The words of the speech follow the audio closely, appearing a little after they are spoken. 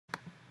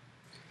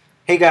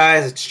Hey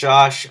guys, it's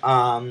Josh.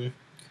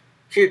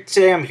 Here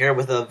today I'm here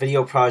with a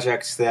video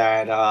project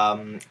that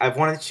I've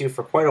wanted to do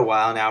for quite a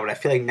while now, but I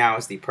feel like now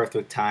is the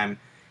perfect time.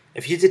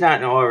 If you did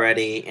not know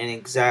already, in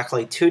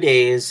exactly 2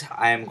 days,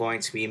 I am going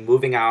to be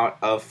moving out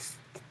of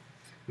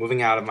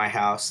my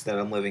house that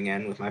I'm living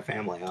in with my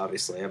family.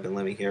 Obviously, I've been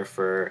living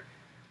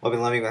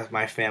with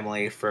my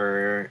family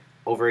for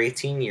over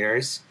 18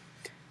 years,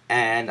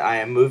 and I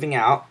am moving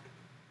out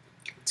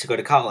to go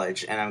to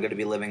college, and I'm going to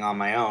be living on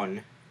my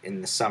own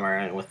in the summer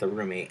and with a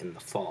roommate in the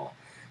fall.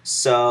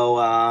 So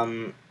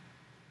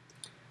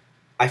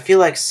I feel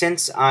like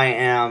since I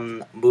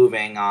am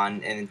moving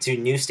on into a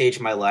new stage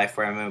of my life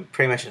where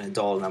pretty much an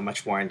adult and I'm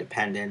much more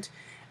independent,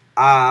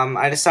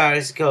 I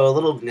decided to go a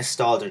little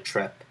nostalgia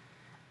trip.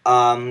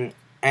 Um,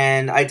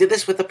 and I did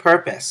this with a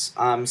purpose.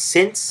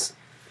 Since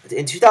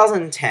in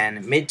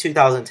 2010, mid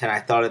 2010, I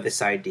thought of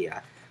this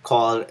idea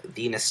called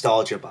the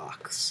Nostalgia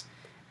Box.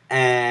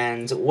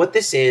 And what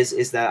this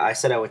is that I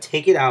said I would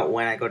take it out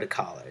when I go to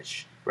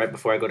college, right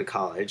before I go to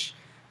college,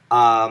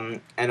 and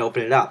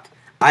open it up.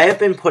 I have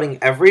been putting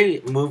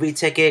every movie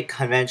ticket,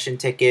 convention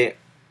ticket,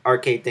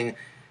 arcade thing,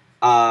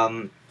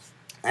 um,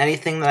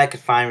 anything that I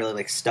could find, really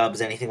like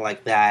stubs, anything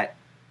like that,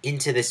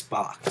 into this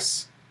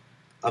box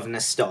of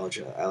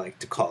nostalgia, I like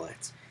to call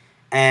it.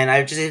 And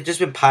it's just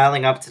been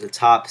piling up to the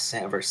top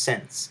ever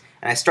since.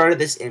 And I started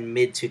this in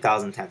mid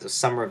 2010, so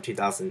summer of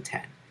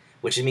 2010,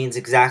 which means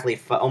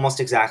almost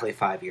exactly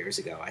 5 years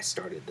ago I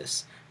started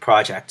this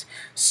project.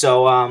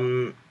 So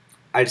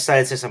I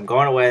decided since I'm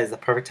going away, it's the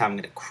perfect time. I'm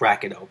going to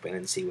crack it open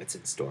and see what's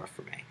in store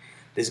for me.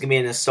 This is going to be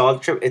a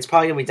nostalgia trip. It's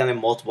probably going to be done in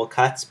multiple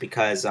cuts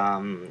because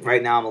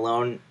right now I'm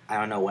alone. I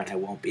don't know when I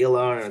won't be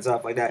alone and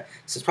stuff like that.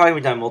 So it's probably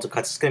going to be done in multiple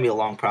cuts. It's going to be a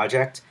long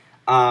project.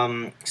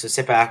 So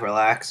sit back,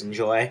 relax,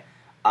 enjoy.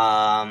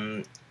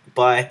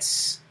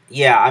 But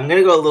yeah, I'm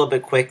going to go a little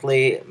bit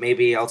quickly.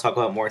 Maybe I'll talk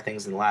about more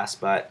things than last,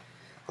 but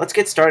let's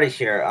get started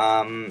here.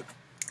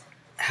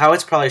 How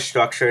it's probably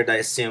structured, I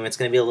assume it's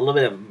going to be a little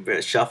bit of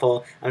a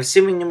shuffle. I'm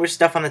assuming newer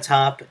stuff on the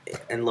top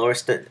and older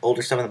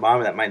stuff on the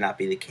bottom. That might not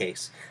be the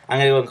case. I'm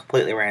going to go in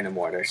completely random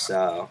order.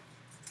 So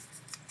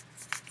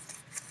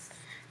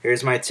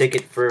here's my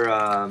ticket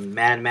for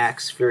Mad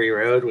Max Fury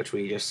Road, which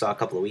we just saw a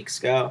couple of weeks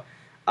ago.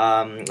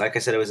 Like I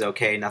said, it was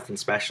okay. Nothing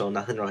special.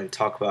 Nothing really to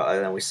talk about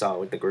other than we saw it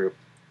with the group,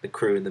 the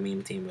crew, the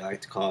meme team, we like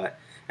to call it.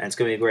 And it's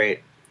going to be great.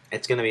 I'm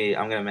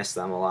going to miss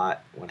them a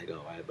lot when I go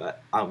away.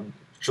 But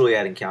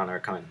Juliet and Keanu are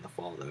coming in the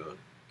fall, though.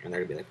 And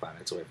they're going to be like 5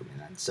 minutes away from me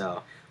then.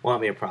 So,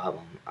 won't be a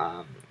problem.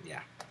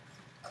 Yeah.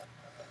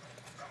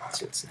 Let's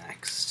see what's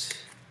next.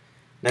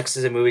 Next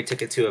is a movie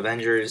ticket to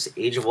Avengers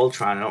Age of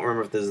Ultron. I don't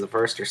remember if this is the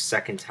first or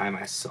second time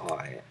I saw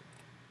it.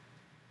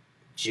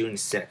 June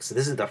 6th. So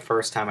this is the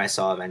first time I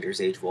saw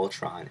Avengers Age of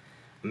Ultron.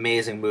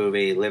 Amazing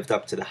movie. Lived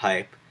up to the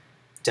hype.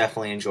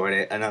 Definitely enjoyed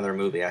it. Another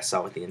movie I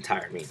saw with the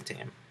entire meme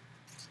team.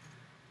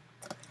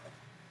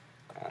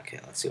 Okay,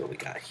 let's see what we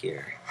got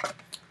here.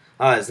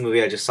 This is the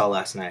movie I just saw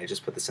last night. I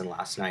just put this in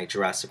last night.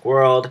 Jurassic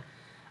World.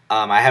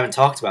 I haven't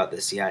talked about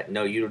this yet.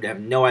 No, you have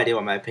no idea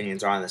what my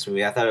opinions are on this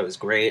movie. I thought it was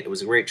great. It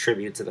was a great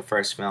tribute to the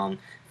first film.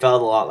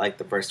 Felt a lot like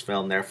the first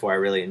film, therefore I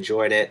really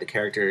enjoyed it. The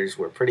characters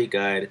were pretty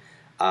good.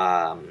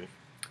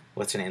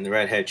 What's her name? The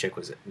redhead chick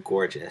was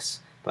gorgeous.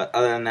 But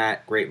other than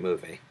that, great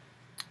movie.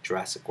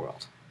 Jurassic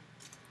World.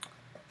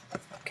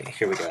 Okay,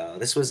 here we go.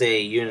 This was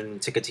a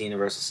ticket to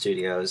Universal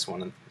Studios.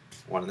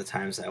 One of the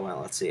times I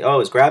went. Let's see. Oh, it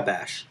was Grab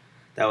Bash.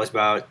 That was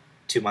about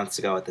 2 months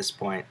ago at this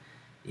point.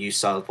 You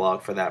saw the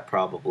vlog for that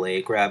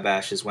probably. Grab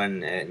Bash is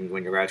when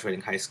you're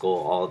graduating high school,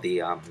 all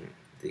the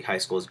high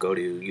schools go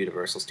to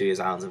Universal Studios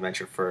Islands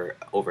Adventure for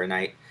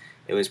overnight.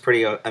 It was a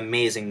pretty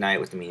amazing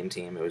night with the meme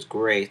team. It was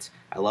great.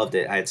 I loved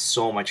it. I had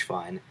so much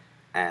fun,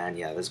 and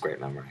yeah, it was a great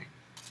memory.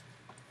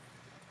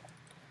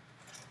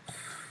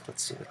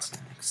 Let's see what's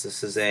next.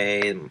 This is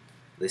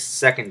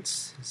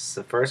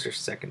the first or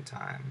second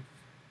time.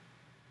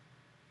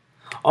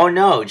 Oh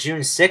no, June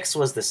 6th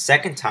was the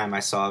second time I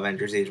saw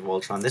Avengers: Age of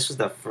Ultron. This was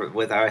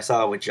I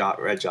saw it with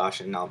Red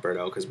Josh and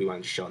Alberto because we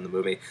wanted to show in the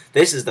movie.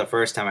 This is the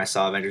first time I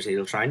saw Avengers: Age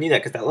of Ultron. I knew that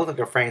because that looked like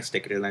a Frank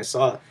sticker, and I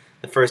saw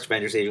the first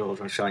Avengers: Age of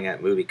Ultron showing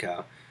at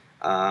MovieCo.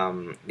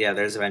 Yeah,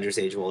 there's Avengers: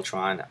 Age of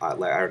Ultron. I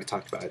already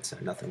talked about it, so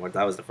nothing more.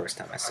 That was the first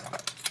time I saw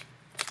it.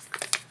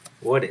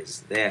 What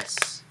is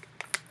this?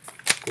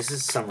 This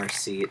is some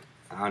receipt.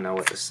 I don't know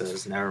what this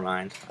is. Never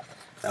mind.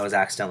 That was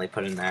accidentally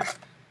put in there.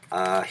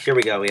 Here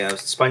we go. We have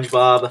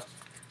SpongeBob,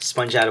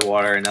 Sponge Out of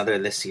Water, another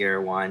this year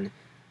one.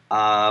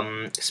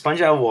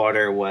 Sponge Out of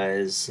Water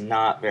was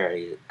not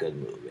very good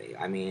movie.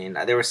 I mean,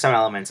 there were some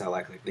elements I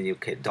liked, like the new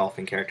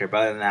dolphin character, but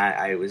other than that,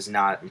 I was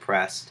not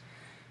impressed.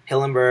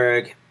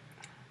 Hillenburg,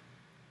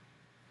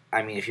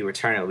 I mean, if you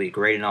return it, it would be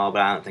great and all,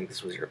 but I don't think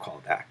this was your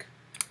callback.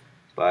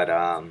 But,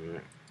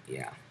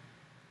 yeah.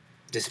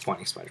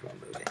 Disappointing SpongeBob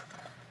movie.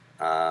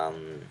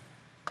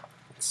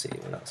 Let's see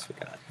what else we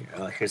got here.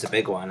 Oh, here's a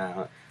big one.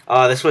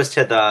 This was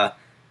to the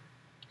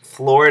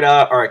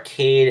Florida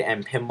Arcade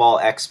and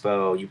Pinball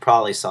Expo. You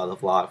probably saw the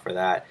vlog for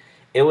that.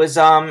 It was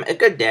a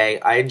good day.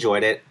 I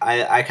enjoyed it.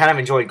 I kind of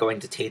enjoyed going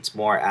to Tate's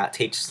more at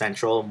Tate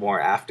Central more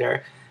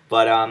after.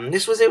 But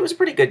it was a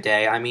pretty good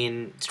day. I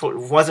mean, it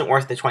wasn't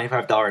worth the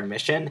 $25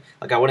 admission.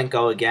 Like I wouldn't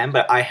go again,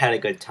 but I had a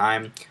good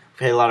time. We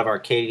played a lot of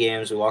arcade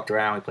games. We walked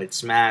around. We played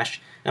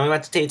Smash, and we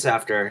went to Tate's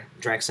after.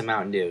 Drank some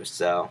Mountain Dew.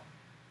 So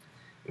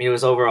I mean, it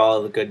was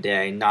overall a good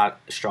day. Not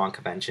a strong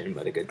convention,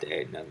 but a good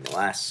day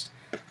nonetheless.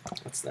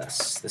 What's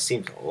this? This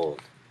seems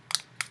old.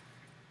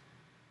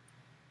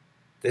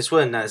 No,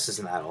 this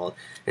isn't that old.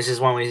 This is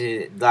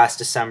when last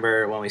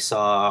December when we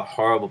saw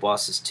Horrible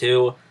Bosses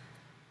 2.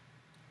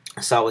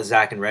 I saw it with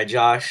Zach and Red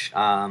Josh.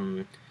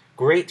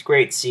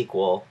 Great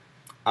sequel.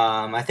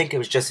 I think it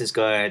was just as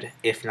good,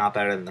 if not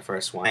better than the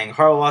first one.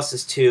 Horrible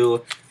Bosses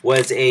 2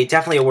 was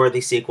definitely a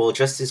worthy sequel,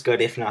 just as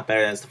good, if not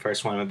better than the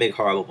first one. I'm a big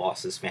Horrible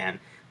Bosses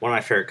fan. One of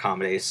my favorite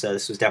comedies, so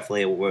this was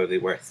definitely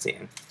worth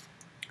seeing.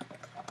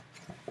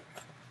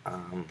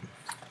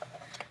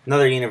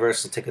 Another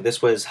Universal ticket.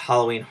 This was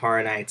Halloween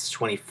Horror Nights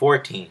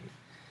 2014.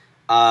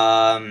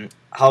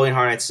 Halloween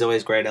Horror Nights is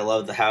always great. I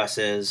love the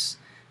houses.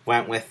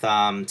 Went with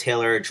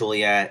Taylor,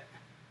 Juliet,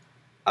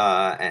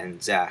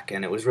 and Zach,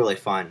 and it was really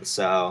fun.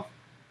 So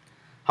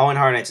Halloween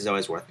Horror Nights is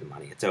always worth the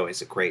money. It's always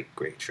a great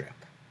trip.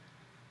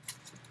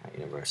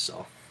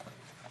 Universal.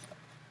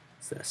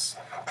 What's this?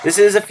 This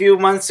is a few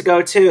months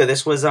ago too.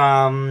 This was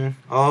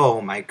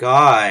oh my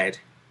god.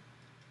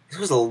 This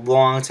was a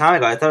long time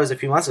ago. I thought it was a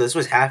few months ago. This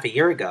was half a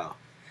year ago.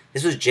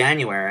 This was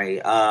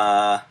January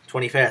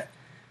 25th.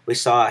 We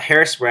saw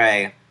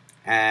Hairspray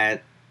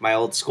at my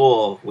old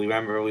school. We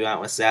remember we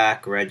went with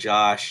Zach, Red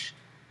Josh,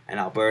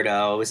 and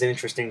Alberto. It was an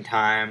interesting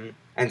time.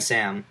 And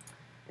Sam.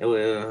 It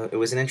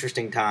was an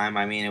interesting time.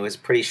 I mean, it was a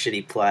pretty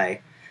shitty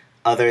play.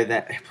 Other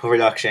than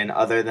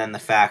the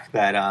fact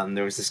that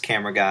there was this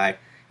camera guy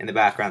in the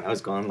background that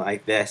was going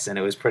like this, and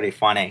it was pretty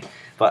funny.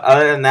 But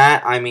other than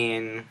that, I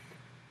mean,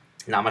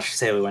 not much to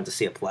say. We went to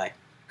see a play.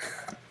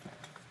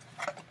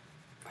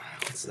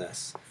 What's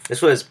this?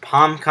 This was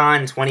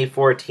PalmCon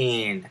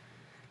 2014.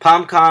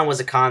 PalmCon was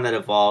a con that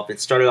evolved. It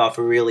started off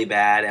really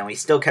bad, and we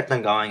still kept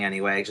on going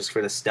anyway, just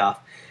for the stuff.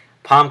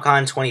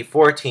 PalmCon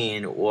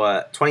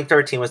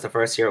 2013 was the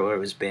first year where it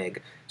was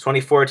big.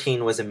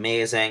 2014 was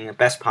amazing.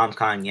 Best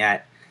PalmCon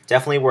yet.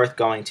 Definitely worth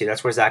going to.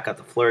 That's where Zach got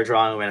the Fleur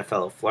drawing. We met a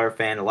fellow Fleur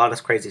fan. A lot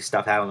of crazy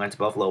stuff happened. We went to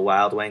Buffalo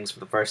Wild Wings for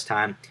the first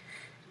time.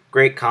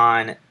 Great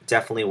con.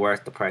 Definitely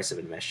worth the price of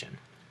admission.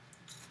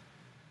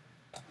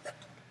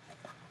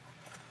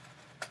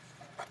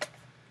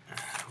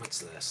 What's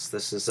this?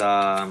 This is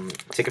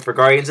ticket for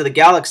Guardians of the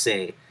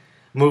Galaxy.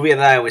 Movie that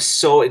I was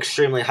so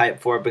extremely hyped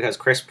for because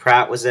Chris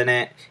Pratt was in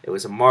it. It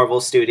was a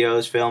Marvel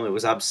Studios film. It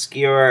was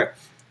obscure.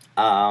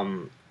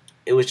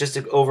 It was just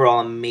an overall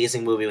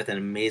amazing movie with an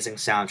amazing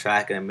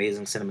soundtrack, an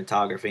amazing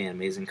cinematography, and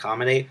amazing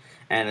comedy.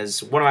 And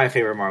it's one of my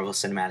favorite Marvel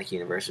Cinematic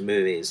Universe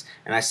movies.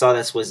 And I saw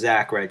this with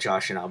Zach, Red,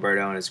 Josh, and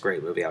Alberto, and it's a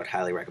great movie. I would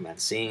highly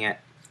recommend seeing it.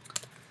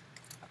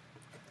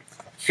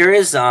 Here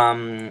is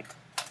I'm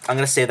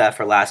gonna save that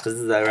for last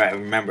because I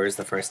remember is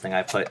the first thing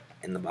I put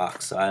in the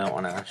box, so I don't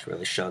want to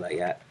really show that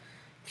yet.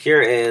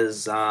 Here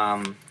is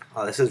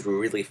oh, this is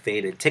really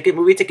faded.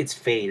 Movie tickets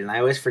fade, and I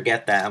always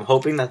forget that. I'm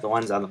hoping that the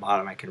ones on the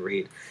bottom I can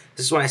read.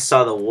 This is when I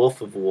saw The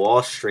Wolf of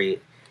Wall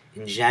Street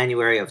in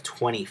January of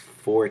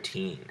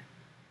 2014.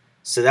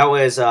 So that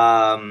was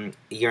a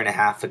year and a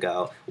half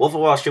ago. Wolf of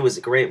Wall Street was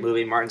a great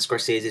movie. Martin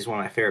Scorsese is one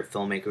of my favorite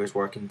filmmakers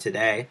working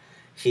today.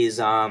 He's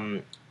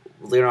Leonardo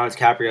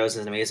DiCaprio is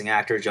an amazing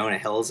actor. Jonah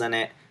Hill's in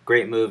it.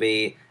 Great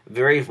movie.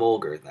 Very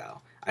vulgar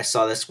though. I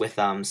saw this with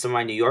some of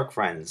my New York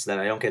friends that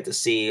I don't get to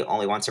see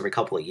only once every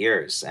couple of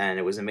years, and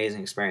it was an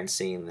amazing experience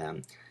seeing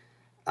them.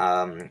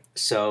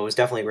 So it was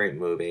definitely a great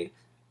movie.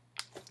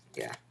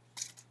 Yeah.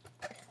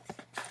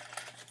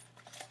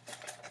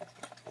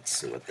 Let's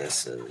see what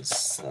this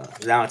is.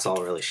 Now it's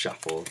all really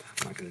shuffled.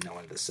 I'm not going to know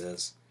what this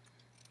is.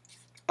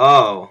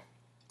 Oh.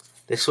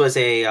 This was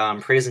a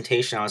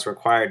presentation I was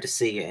required to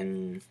see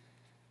in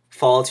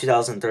fall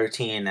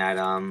 2013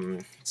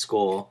 at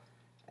school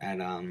at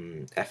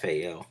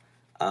FAU.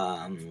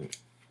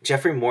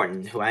 Jeffrey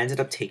Morton, who I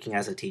ended up taking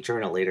as a teacher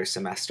in a later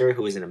semester,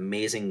 who is an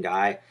amazing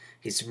guy.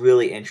 He's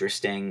really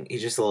interesting.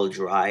 He's just a little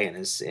dry in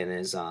his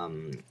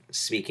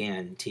speaking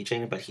and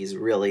teaching, but he's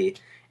really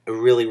a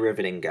really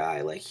riveting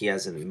guy. Like, he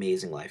has an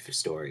amazing life of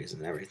stories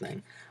and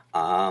everything.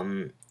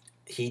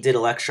 He did a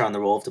lecture on the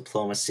role of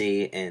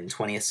diplomacy in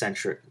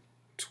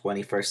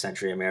 21st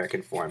century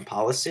American foreign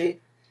policy,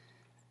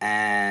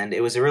 and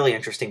it was a really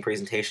interesting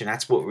presentation.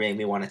 That's what made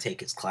me want to take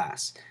his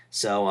class.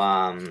 So,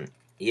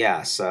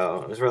 yeah,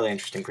 so it was a really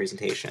interesting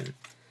presentation.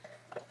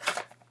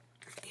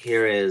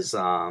 Here is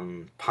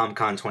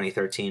PalmCon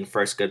 2013,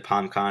 first good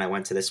PalmCon. I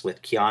went to this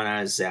with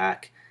Kiana,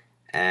 Zach,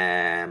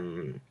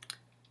 and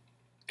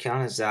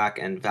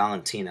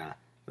Valentina.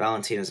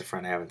 Valentina's a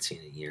friend I haven't seen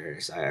in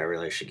years. I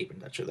really should keep in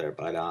touch with her.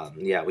 But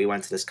yeah, we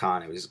went to this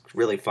con. It was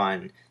really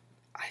fun.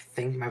 I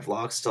think my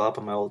vlog's still up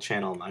on my old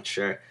channel. I'm not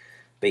sure.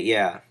 But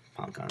yeah,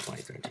 PalmCon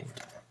 2013.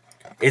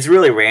 It's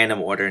really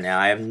random order now.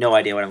 I have no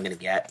idea what I'm going to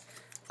get.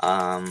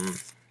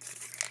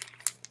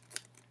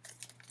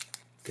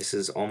 This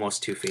is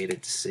almost too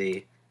faded to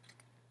see.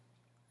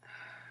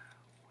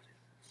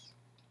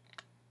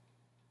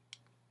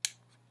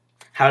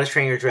 How to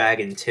Train Your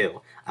Dragon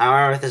 2. I don't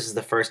remember if this is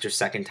the first or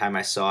second time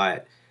I saw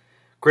it.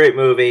 Great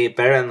movie,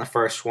 better than the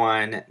first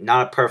one.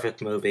 Not a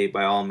perfect movie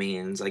by all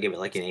means. I give it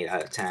like an 8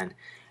 out of 10.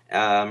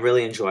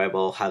 Really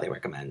enjoyable. Highly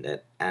recommend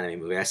it. Anime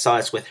movie. I saw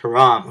this with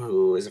Haram,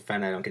 who is a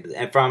friend I don't get to,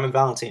 and Haram and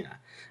Valentina.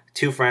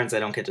 Two friends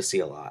I don't get to see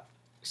a lot.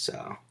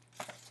 So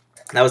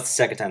that was the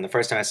second time. The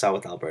first time I saw it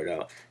with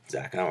Alberto.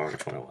 Zach, I don't remember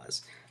which one it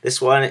was.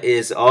 This one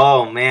is,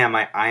 oh man,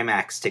 my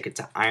IMAX ticket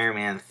to Iron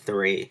Man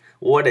 3.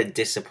 What a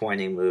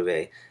disappointing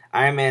movie.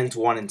 Iron Man's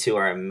 1 and 2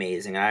 are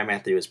amazing. Iron Man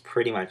 3 was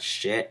pretty much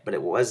shit, but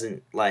it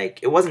wasn't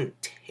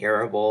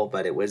terrible,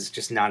 but it was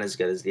just not as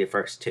good as the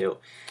first two.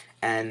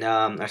 And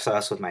I saw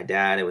this with my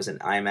dad. It was an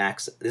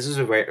IMAX. This was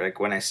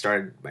when I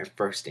started my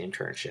first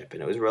internship,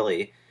 and it was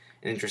really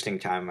an interesting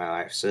time in my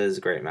life, so it is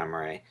a great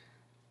memory.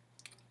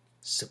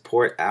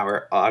 Support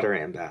our Otter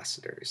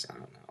ambassadors. I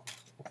don't know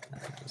what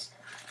that is.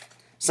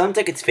 Some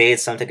tickets fade,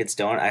 some tickets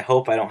don't. I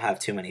hope I don't have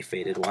too many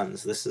faded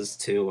ones. This is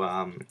to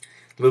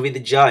the movie The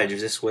Judge.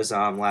 This was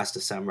last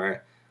December.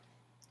 It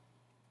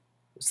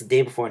was the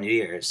day before New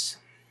Year's.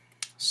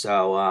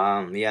 So,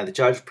 yeah, The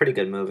Judge, pretty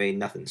good movie.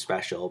 Nothing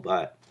special,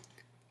 but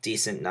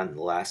decent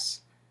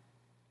nonetheless.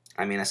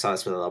 I mean, I saw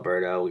this with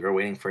Alberto. We were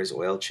waiting for his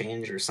oil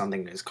change or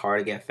something, his car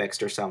to get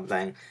fixed or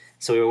something.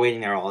 So we were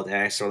waiting there all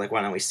day. So we're like,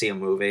 why don't we see a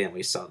movie? And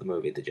we saw the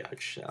movie The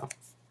Judge. So,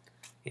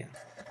 yeah.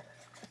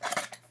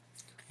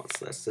 What's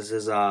this? This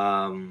is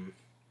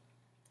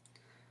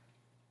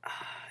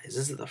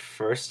this the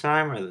first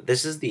time? Or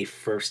this is the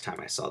first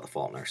time I saw The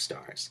Fault in Our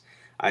Stars.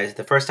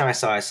 The first time I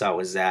saw it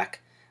with Zach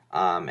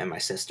and my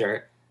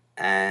sister.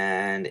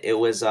 And it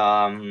was...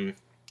 I'm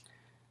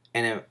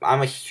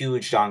a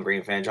huge John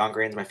Green fan. John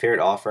Green's my favorite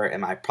author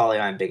and probably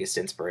my biggest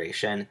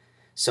inspiration.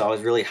 So I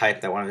was really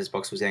hyped that one of his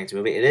books was getting to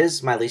movie. It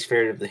is my least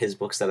favorite of his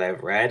books that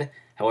I've read.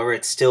 However,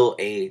 it's still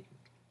a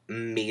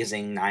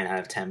amazing 9 out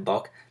of 10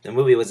 book. The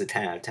movie was a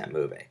 10 out of 10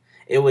 movie.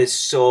 It was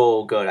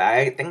so good.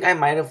 I think I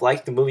might have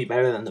liked the movie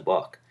better than the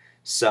book.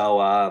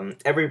 So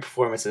every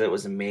performance of it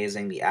was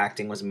amazing. The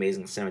acting was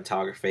amazing.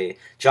 Cinematography.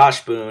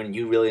 Josh Boone,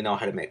 you really know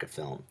how to make a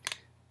film.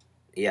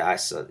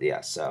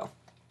 So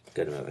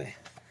good movie.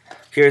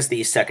 Here's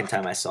the second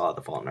time I saw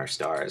The Fault in Our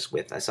Stars.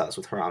 I saw this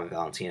with Haram and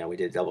Valentina. We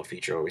did a double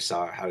feature where we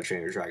saw How to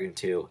Train Your Dragon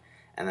 2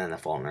 and then The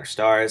Fault in Our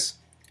Stars.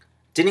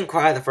 Didn't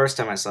cry the first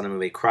time I saw the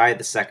movie. Cried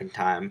the second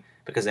time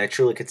because I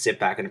truly could sit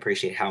back and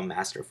appreciate how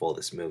masterful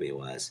this movie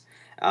was.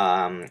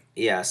 So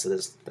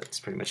that's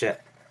pretty much it.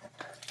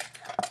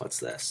 What's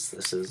this?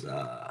 This is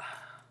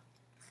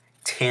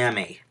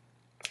Tammy.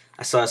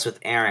 I saw this with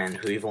Aaron,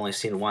 who you've only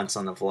seen once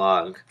on the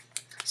vlog.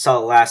 Saw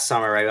it last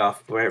summer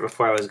right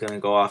before I was going to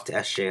go off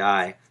to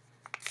SJI.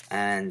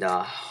 And,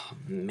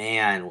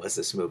 man, was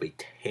this movie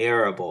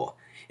terrible.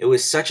 It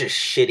was such a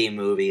shitty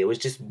movie. It was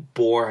just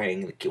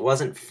boring. It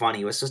wasn't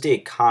funny. It was supposed to be a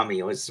comedy.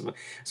 It was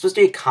supposed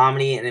to be a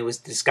comedy, and it was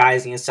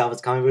disguising itself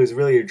as comedy, but it was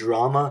really a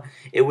drama.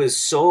 It was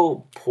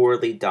so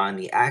poorly done.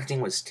 The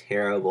acting was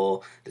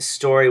terrible. The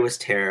story was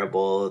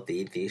terrible.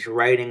 The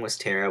writing was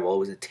terrible. It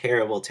was a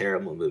terrible,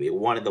 terrible movie.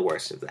 One of the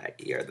worst of that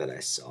year that I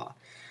saw.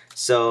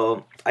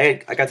 So,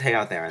 I got to hang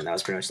out there, and that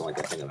was pretty much the only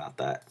good thing about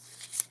that.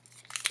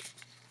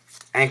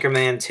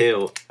 Anchorman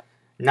 2.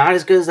 Not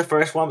as good as the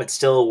first one, but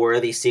still a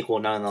worthy sequel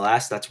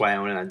nonetheless. That's why I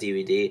own it on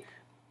DVD.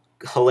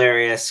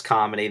 Hilarious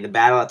comedy. The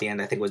battle at the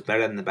end, I think, was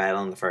better than the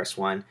battle in the first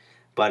one.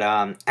 But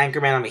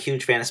Anchorman, I'm a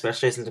huge fan,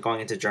 especially since going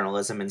into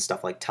journalism and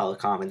stuff like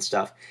telecom and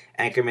stuff.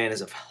 Anchorman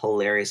is a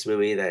hilarious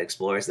movie that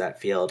explores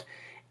that field.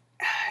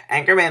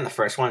 Anchorman, the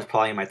first one, is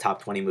probably in my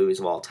top 20 movies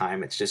of all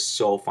time. It's just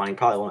so funny.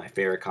 Probably one of my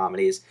favorite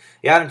comedies. If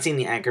you haven't seen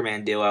the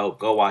Anchorman duo,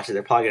 go watch it.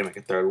 They're probably going to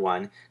make a third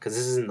one. Because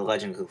this isn't The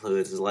Legend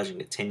Concludes. This is The Legend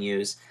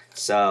Continues.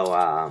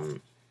 So,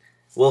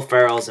 Will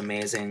Ferrell's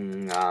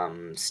amazing.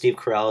 Steve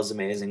Carell's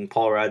amazing.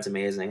 Paul Rudd's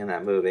amazing in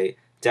that movie.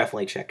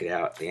 Definitely check it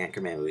out. The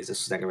Anchorman movies.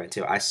 This was Anchorman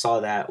 2. I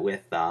saw that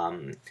with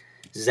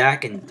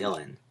Zach and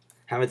Dylan.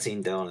 Haven't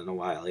seen Dylan in a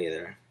while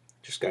either.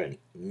 Just got an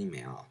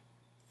email.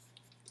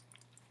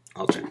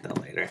 I'll check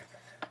that later.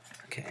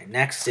 Okay,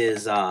 next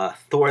is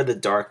Thor: The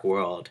Dark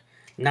World.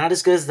 Not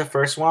as good as the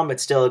first one, but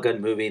still a good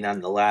movie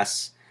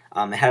nonetheless.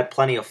 It had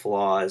plenty of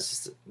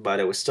flaws, but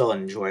it was still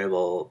an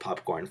enjoyable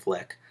popcorn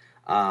flick.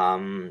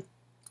 I'm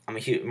a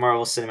huge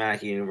Marvel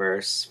Cinematic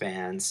Universe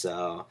fan,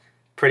 so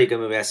pretty good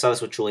movie. I saw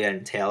this with Juliet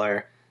and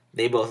Taylor.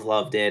 They both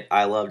loved it.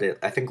 I loved it.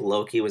 I think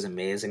Loki was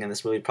amazing in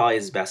this movie. Probably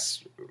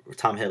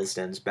Tom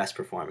Hiddleston's best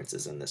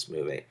performances in this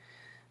movie.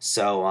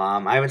 So,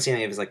 I haven't seen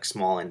any of his,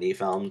 small indie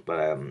films,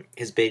 but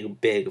his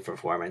big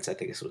performance, I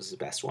think this was his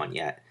best one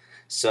yet.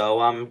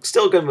 So,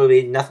 still a good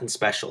movie. Nothing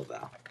special,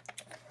 though.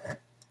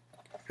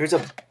 Here's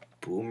a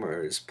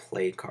Boomers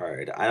play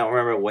card. I don't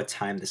remember what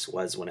time this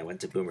was when I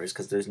went to Boomers,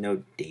 because there's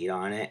no date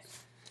on it.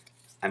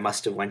 I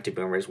must have went to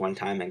Boomers one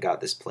time and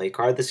got this play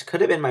card. This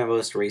could have been my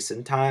most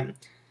recent time,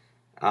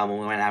 when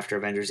we went after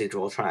Avengers Age of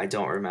Ultron. I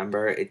don't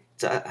remember.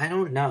 I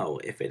don't know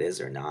if it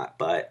is or not,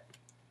 but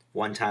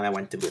one time I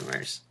went to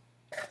Boomers.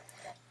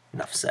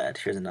 Enough said.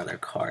 Here's another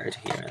card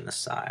here on the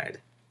side.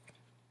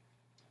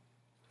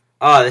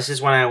 Oh, this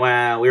is when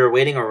we were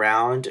waiting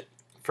around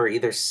for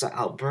either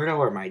Alberto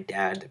or my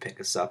dad to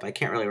pick us up. I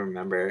can't really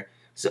remember.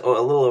 So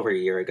a little over a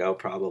year ago,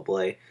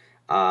 probably.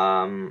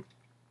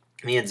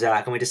 Me and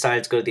Zach, and we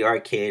decided to go to the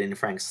arcade in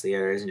Frank's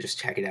Theaters and just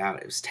check it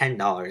out. It was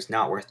 $10,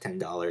 not worth $10.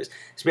 There's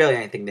barely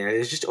anything there.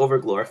 There's just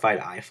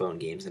overglorified iPhone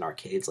games in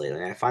arcades lately,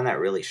 and I find that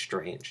really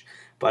strange.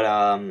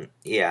 But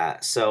yeah,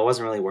 so it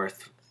wasn't really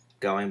worth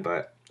going,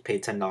 but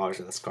paid $10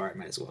 for this card.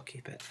 Might as well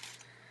keep it.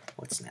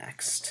 What's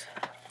next?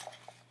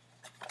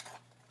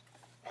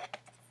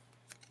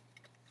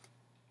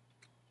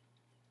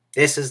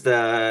 This is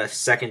the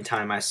second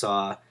time I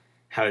saw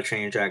How to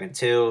Train Your Dragon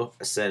 2.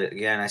 I said it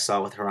again, I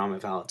saw it with Hiram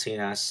and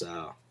Valentina,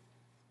 so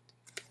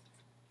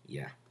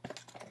yeah.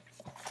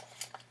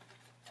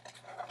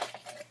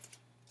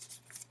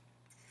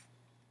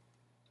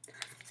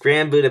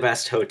 Grand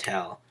Budapest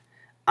Hotel.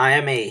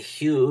 I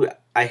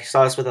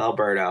saw this with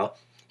Alberto.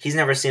 He's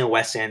never seen a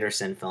Wes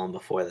Anderson film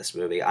before this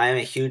movie. I am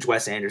a huge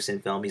Wes Anderson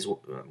fan.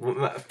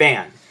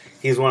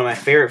 He's one of my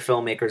favorite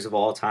filmmakers of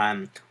all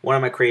time. One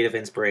of my creative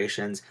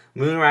inspirations.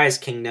 Moonrise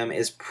Kingdom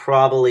is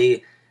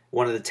probably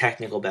one of the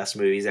technical best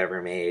movies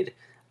ever made.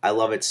 I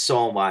love it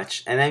so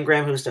much. And then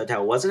Grand Budapest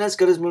Hotel wasn't as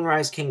good as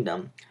Moonrise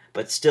Kingdom,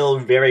 but still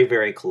very,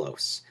 very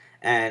close.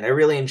 And I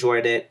really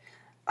enjoyed it.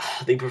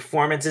 The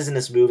performances in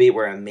this movie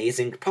were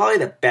amazing. Probably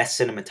the best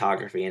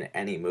cinematography in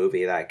any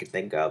movie that I could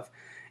think of.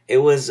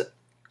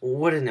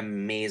 What an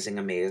amazing,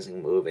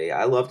 amazing movie.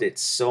 I loved it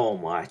so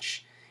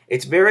much.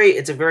 It's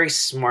a very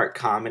smart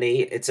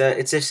comedy. It's a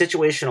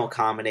situational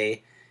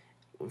comedy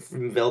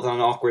built on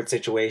awkward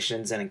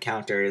situations and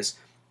encounters.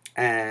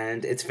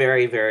 And it's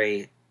very,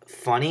 very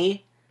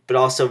funny, but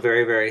also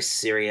very, very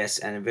serious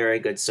and a very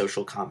good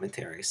social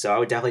commentary. So I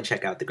would definitely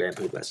check out the Grand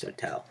Budapest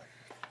Hotel.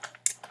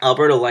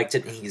 Alberto liked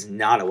it, and he's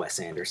not a Wes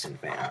Anderson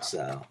fan,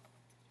 so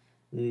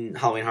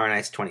Halloween Horror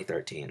Nights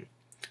 2013.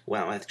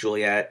 Went with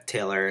Juliet,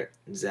 Taylor,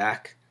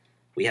 Zach.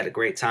 We had a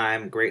great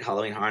time. Great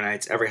Halloween Horror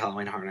Nights. Every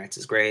Halloween Horror Nights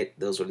is great.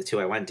 Those were the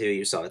two I went to.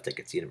 You saw the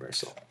tickets,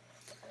 Universal.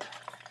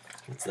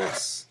 What's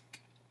this?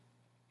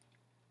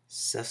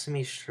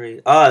 Sesame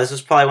Street. Oh, this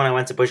was probably when I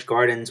went to Busch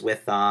Gardens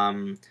with,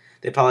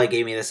 they probably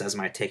gave me this as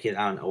my ticket.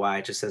 I don't know why.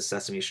 It just says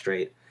Sesame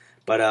Street.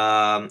 But,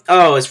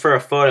 oh, it's for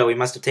a photo. We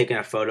must have taken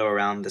a photo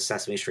around the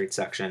Sesame Street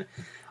section.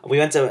 We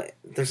went to, I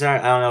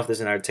don't know if there's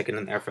another ticket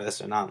in there for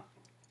this or not.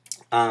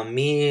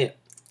 Me,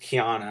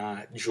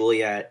 Kiana,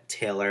 Juliet,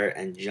 Taylor,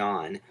 and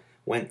John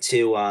went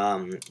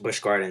to Busch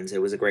Gardens.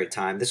 It was a great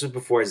time. This was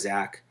before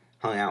Zach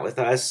hung out with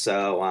us,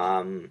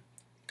 so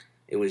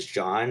it was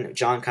John.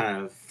 John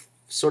kind of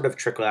sort of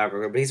trickled out of a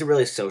group, but he's a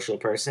really social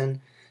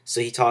person, so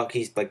he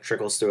like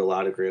trickles through a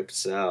lot of groups.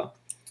 So,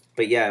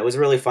 but yeah, it was a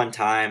really fun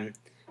time.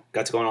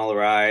 Got to go on all the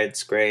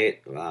rides.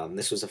 Great.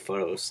 This was a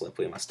photo slip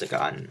we must have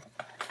gotten.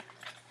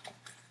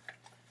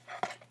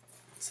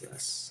 What's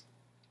this?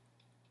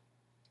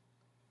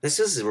 This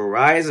is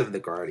Rise of the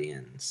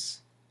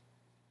Guardians.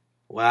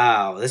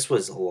 Wow, this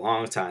was a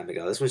long time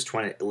ago. This was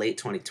late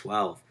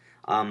 2012.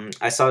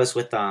 I saw this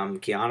with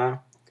Kiana.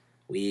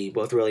 We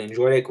both really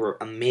enjoyed it.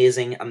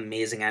 Amazing,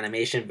 amazing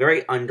animation.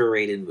 Very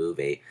underrated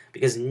movie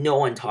because no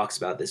one talks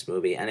about this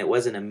movie, and it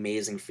was an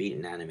amazing feat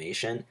in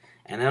animation.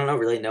 And I don't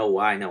really know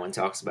why no one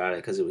talks about it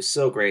because it was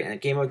so great, and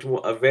it came up to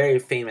a very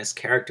famous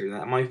character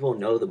that many people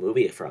know the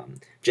movie from.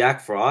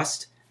 Jack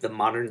Frost, the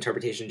modern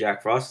interpretation of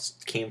Jack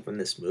Frost, came from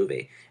this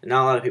movie, and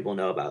not a lot of people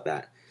know about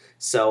that.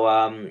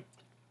 So,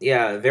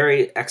 yeah,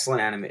 very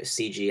excellent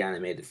CG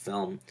animated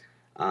film.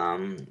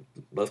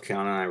 Both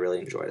Kiana and I really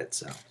enjoyed it,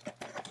 so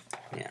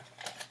yeah.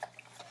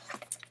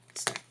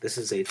 This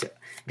is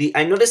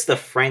I noticed the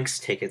Frank's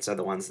tickets are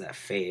the ones that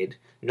fade,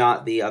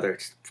 not the other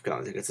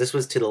tickets. This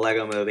was to the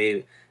Lego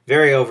Movie.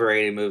 Very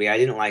overrated movie. I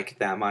didn't like it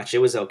that much. It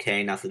was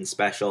okay, nothing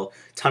special.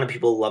 A ton of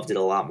people loved it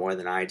a lot more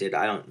than I did.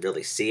 I don't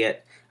really see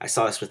it. I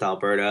saw this with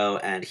Alberto,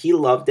 and he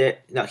loved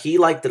it. No, he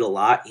liked it a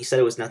lot. He said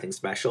it was nothing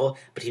special,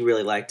 but he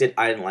really liked it.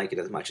 I didn't like it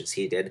as much as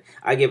he did.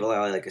 I gave it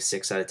like a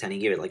 6 out of 10. He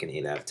gave it like an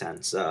 8 out of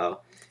 10. So,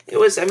 it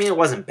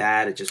wasn't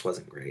bad. It just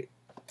wasn't great.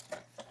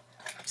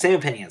 Same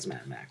opinion as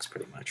Mad Max,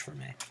 pretty much, for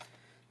me.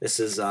 This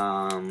is,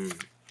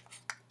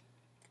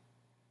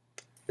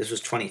 this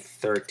was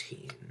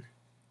 2013.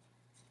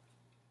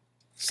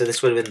 So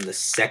this would have been the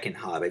second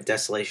Hobbit,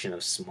 Desolation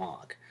of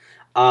Smaug.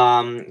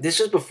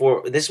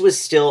 This was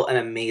still an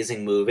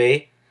amazing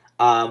movie.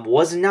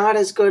 Was not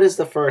as good as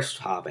the first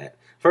Hobbit.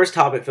 First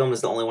Hobbit film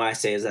is the only one I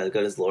say is as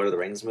good as Lord of the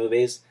Rings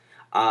movies.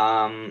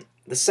 The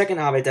second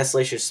Hobbit,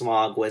 Desolation of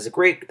Smaug, was a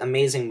great,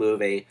 amazing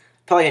movie.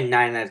 Probably a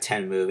 9 out of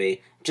 10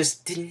 movie.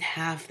 Just didn't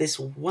have this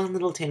one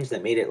little tinge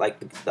that made it like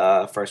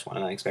the first one,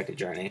 An Unexpected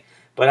Journey.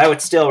 But I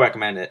would still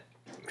recommend it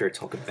if you're a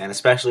Tolkien fan,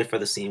 especially for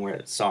the scene where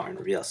it's Sauron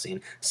reveal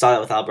scene. Saw that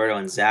with Alberto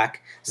and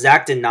Zach.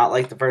 Zach did not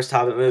like the first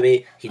Hobbit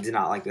movie. He did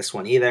not like this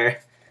one either.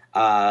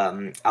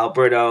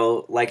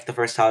 Alberto liked the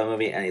first Hobbit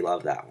movie, and he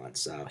loved that one.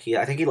 So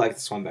I think he liked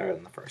this one better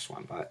than the first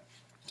one. But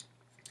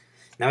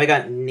Now we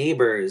got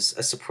Neighbors,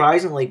 a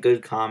surprisingly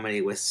good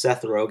comedy with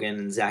Seth Rogen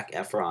and Zac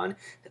Efron.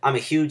 I'm a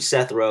huge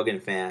Seth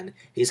Rogen fan.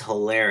 He's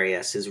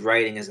hilarious. His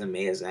writing is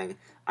amazing.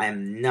 I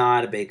am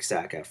not a big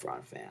Zac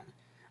Efron fan.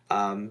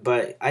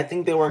 But I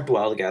think they worked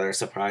well together,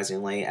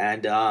 surprisingly.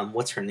 And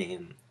what's her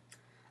name?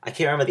 I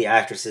can't remember the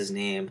actress's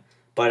name,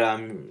 but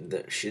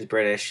she's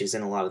British. She's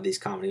in a lot of these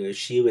comedy movies.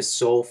 She was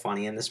so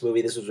funny in this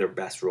movie. This was her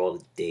best role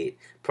to date,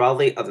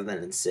 probably other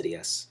than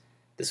Insidious.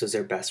 This was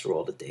her best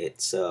role to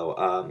date. So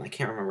I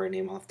can't remember her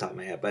name off the top of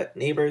my head, but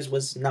Neighbors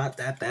was not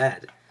that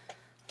bad.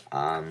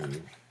 Let's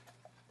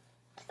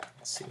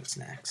see what's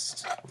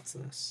next. What's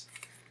this?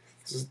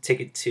 This is a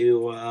ticket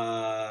to.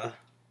 I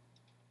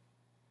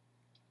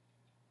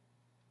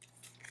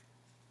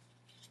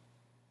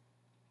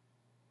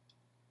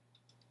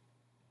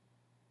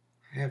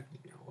have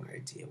no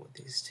idea what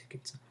these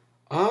tickets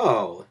are.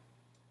 Oh!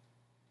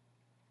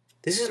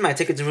 This is my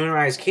ticket to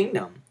Moonrise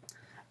Kingdom.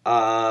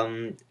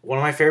 One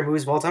of my favorite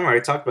movies of all time. I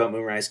already talked about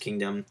Moonrise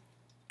Kingdom.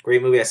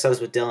 Great movie. I saw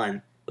this with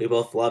Dylan. We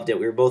both loved it.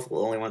 We were both the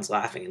only ones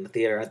laughing in the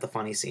theater at the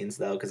funny scenes,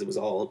 though, because it was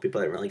all people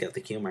that really get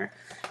the humor.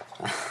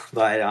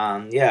 But,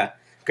 yeah.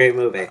 Great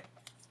movie.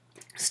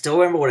 Still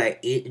remember what I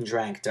ate and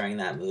drank during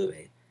that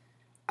movie.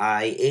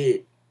 I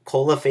ate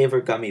cola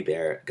flavored gummy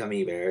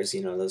bears,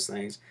 you know those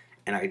things,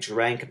 and I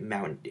drank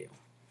Mountain Dew.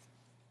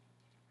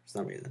 For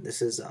some reason,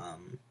 this is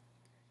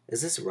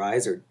this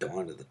Rise or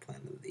Dawn of the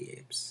Planet of the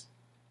Apes?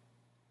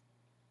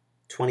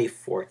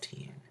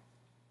 2014.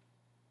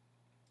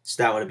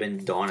 So that would have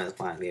been Dawn of the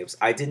Planet of the Apes.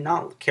 I did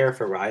not care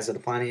for Rise of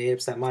the Planet of the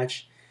Apes that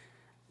much,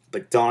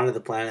 but Dawn of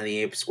the Planet of the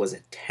Apes was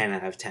a 10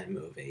 out of 10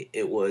 movie.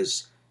 It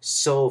was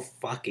so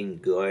fucking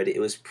good. It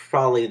was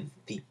probably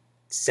the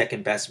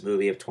second best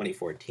movie of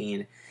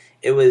 2014.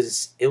 It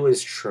was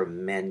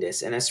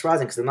tremendous, and it's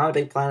surprising because I'm not a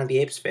big Planet of the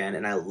Apes fan,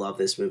 and I love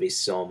this movie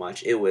so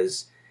much.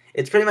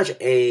 It's pretty much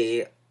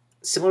a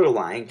similar to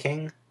Lion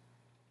King,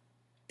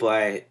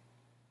 but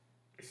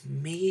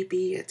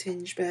maybe a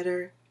tinge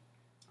better.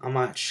 I'm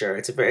not sure.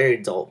 It's a very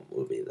adult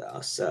movie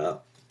though,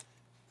 so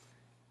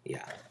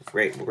yeah,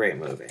 great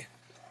movie.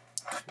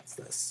 What's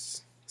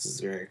this? This is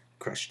very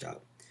crushed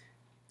up.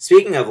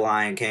 Speaking of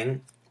Lion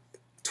King,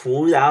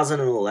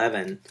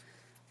 2011,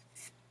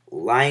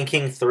 Lion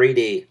King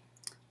 3D.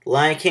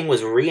 Lion King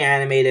was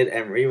reanimated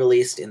and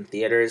re-released in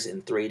theaters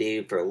in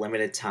 3D for a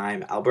limited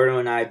time. Alberto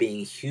and I,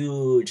 being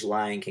huge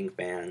Lion King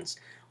fans,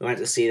 we went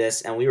to see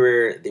this, and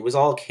it was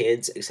all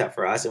kids except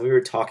for us, and we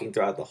were talking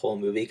throughout the whole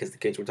movie because the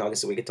kids were talking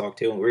so we could talk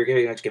too, and we were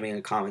giving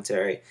a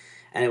commentary,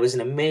 and it was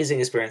an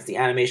amazing experience. The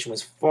animation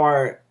was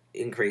far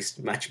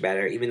increased, much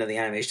better, even though the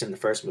animation in the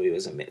first movie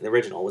the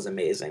original was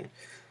amazing.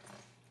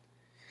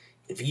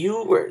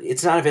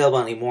 It's not available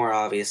anymore,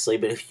 obviously,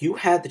 but if you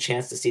had the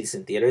chance to see this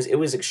in theaters, it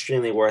was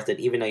extremely worth it,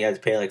 even though you had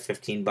to pay like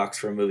 $15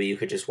 for a movie. You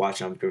could just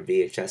watch it on your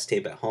VHS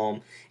tape at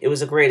home. It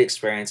was a great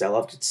experience. I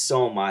loved it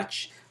so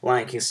much.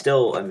 Lion King's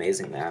still an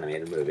amazing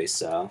animated movie,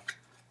 so,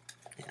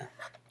 yeah.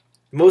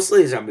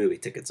 Mostly these are movie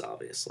tickets,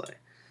 obviously.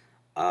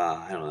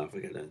 I don't know if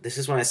we're gonna... This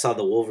is when I saw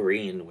The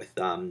Wolverine with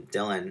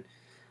Dylan.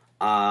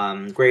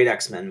 Great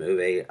X-Men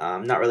movie.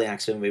 Not really an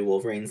X-Men movie.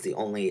 Wolverine's the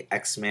only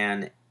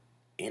X-Man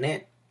in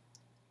it,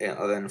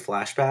 other than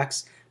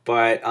flashbacks.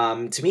 But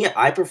to me,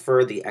 I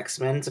prefer the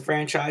X-Men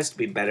franchise to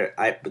be better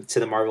to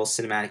the Marvel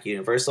Cinematic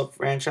Universe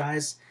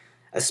franchise,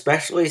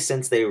 especially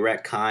since they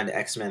retconned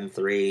X-Men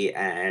 3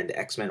 and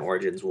X-Men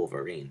Origins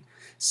Wolverine.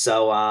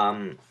 So,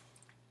 and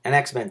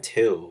X-Men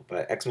 2,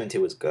 but X-Men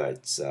 2 was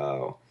good.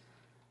 So,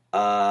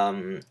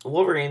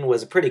 Wolverine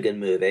was a pretty good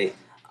movie.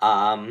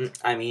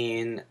 I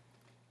mean,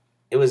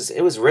 it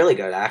was really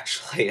good,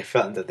 actually, if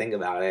I to think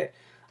about it.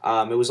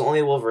 It was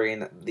only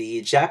Wolverine.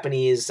 The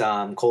Japanese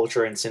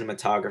culture and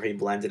cinematography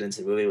blended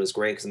into the movie was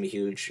great because I'm a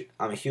huge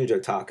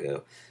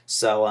otaku,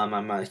 so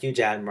I'm a huge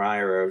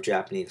admirer of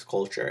Japanese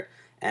culture,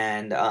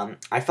 and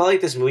I felt like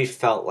this movie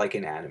felt like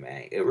an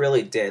anime. It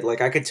really did.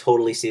 Like I could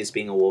totally see this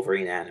being a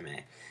Wolverine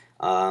anime,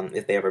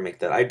 if they ever make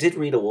that. I did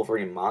read a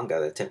Wolverine manga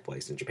that took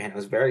place in Japan. It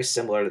was very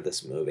similar to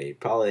this movie,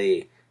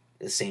 probably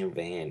the same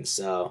vein.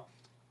 So,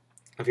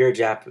 if you're a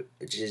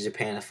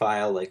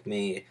Japanophile like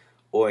me,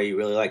 or you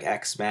really like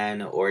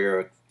X-Men, or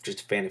you're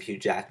just a fan of Hugh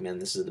Jackman,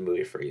 this is the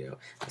movie for you.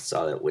 I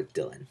saw it with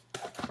Dylan.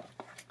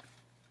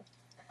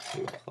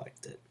 You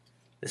liked it.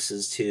 This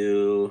is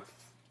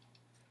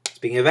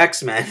speaking of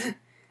X-Men,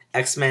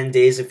 X-Men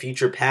Days of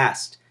Future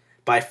Past.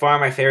 By far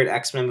my favorite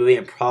X-Men movie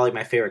and probably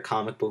my favorite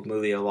comic book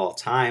movie of all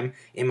time.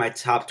 In my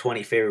top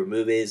 20 favorite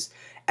movies,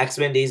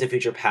 X-Men Days of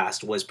Future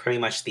Past was pretty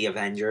much the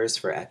Avengers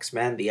for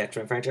X-Men, the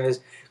X-Men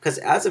franchise. Because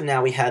as of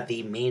now, we had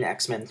the main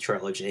X-Men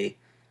trilogy,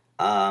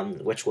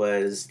 which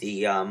was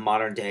the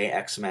modern-day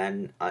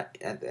X-Men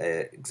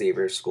at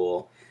Xavier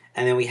School.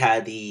 And then we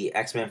had the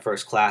X-Men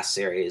First Class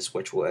series,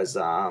 which was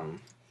in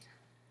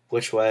the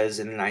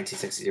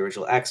 1960s, the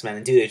original X-Men.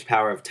 And due to the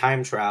power of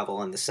time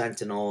travel and the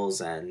Sentinels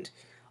and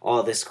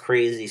all this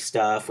crazy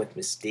stuff with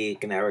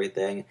Mystique and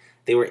everything.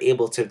 They were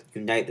able to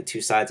unite the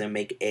two sides and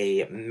make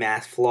a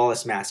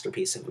flawless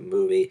masterpiece of a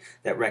movie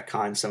that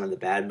retcons some of the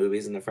bad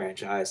movies in the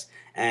franchise.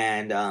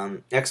 And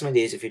X-Men: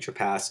 Days of Future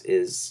Past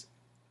is,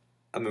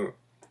 I mean,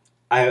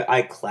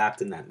 I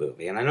clapped in that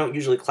movie, and I don't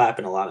usually clap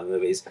in a lot of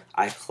movies.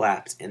 I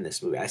clapped in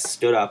this movie. I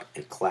stood up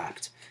and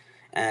clapped,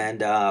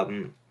 and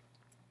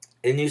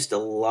it used a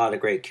lot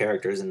of great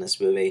characters in this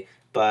movie.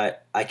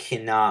 But I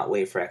cannot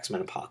wait for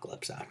X-Men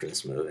Apocalypse after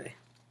this movie.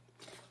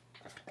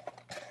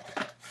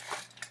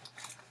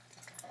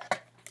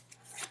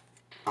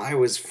 I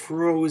was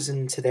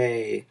Frozen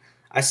today.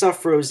 I saw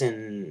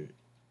Frozen.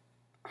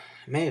 I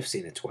may have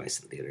seen it twice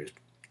in theaters.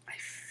 I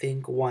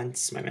think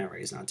once. My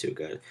memory is not too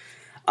good.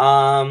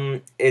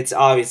 It's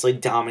obviously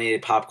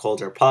dominated pop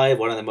culture. Probably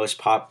one of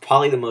the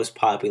probably the most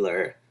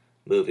popular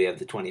movie of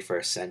the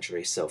 21st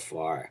century so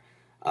far.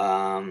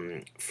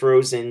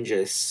 Frozen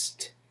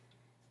just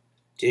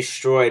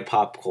destroyed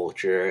pop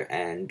culture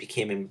and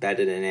became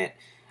embedded in it.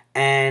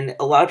 And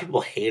a lot of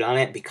people hate on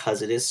it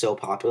because it is so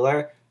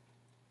popular.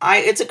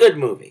 It's a good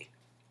movie.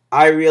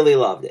 I really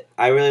loved it.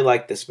 I really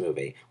liked this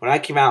movie. When I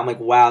came out, I'm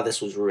like, wow,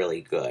 this was really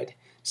good.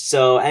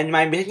 So, and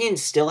my opinion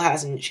still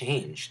hasn't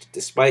changed,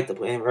 despite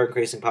the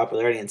ever-increasing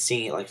popularity and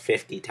seeing it like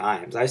 50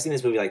 times. I've seen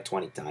this movie like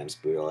 20 times,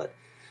 to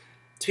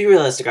be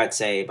realistic, I'd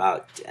say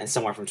about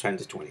somewhere from 10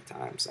 to 20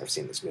 times I've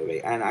seen this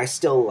movie, and I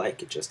still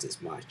like it just as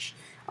much.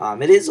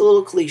 It is a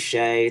little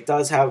cliche. It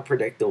does have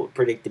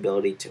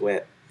predictability to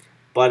it,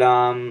 but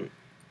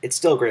it's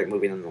still a great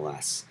movie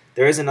nonetheless.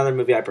 There is another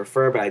movie I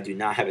prefer, but I do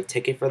not have a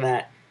ticket for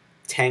that.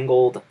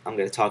 Tangled, I'm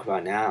going to talk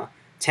about now.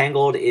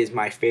 Tangled is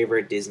my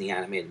favorite Disney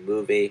animated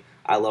movie.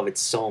 I love it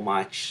so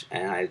much,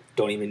 and I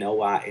don't even know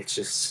why. It's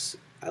just,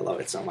 I love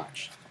it so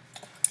much.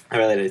 I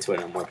related to it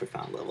on a more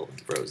profound level than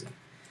Frozen.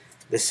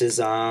 This is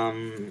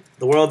The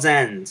World's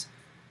End,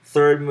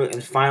 third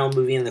and final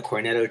movie in the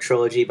Cornetto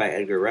trilogy by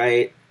Edgar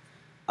Wright.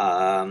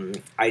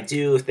 I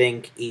do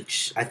think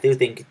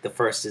the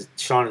first is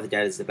Shaun of the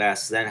Dead is the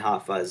best, then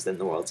Hot Fuzz, then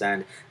The World's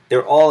End.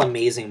 They're all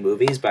amazing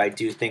movies, but I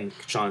do think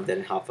Shaun of the Dead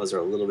and Hot Fuzz are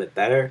a little bit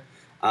better.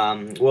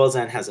 World's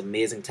End has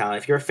amazing talent.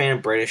 If you're a fan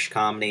of British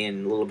comedy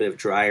and a little bit of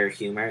drier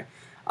humor,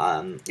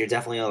 you're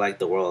definitely gonna like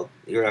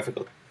You're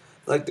definitely gonna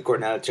like the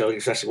Cornetto trilogy,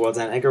 especially World's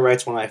End. Edgar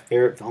Wright's one of my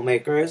favorite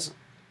filmmakers.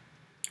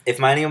 If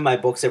any of my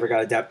books ever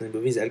got adapted into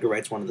movies, Edgar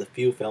Wright's one of the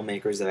few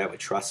filmmakers that I would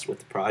trust with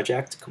the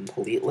project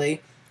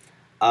completely.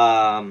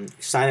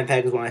 Simon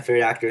Pegg is one of my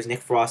favorite actors. Nick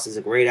Frost is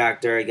a great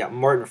actor. You got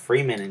Martin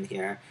Freeman in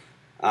here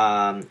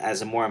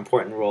as a more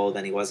important role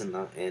than he was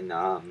in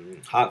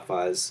Hot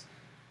Fuzz.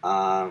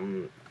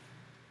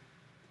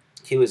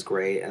 He was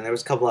great, and there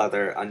was a couple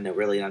other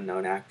really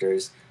unknown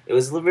actors. It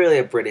was really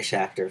a British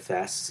actor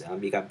fest.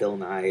 You got Bill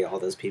Nye, all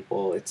those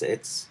people.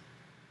 It's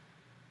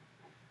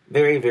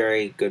very,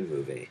 very good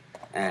movie.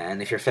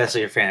 And if you're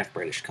especially a fan of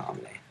British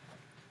comedy.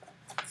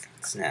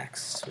 What's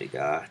next? We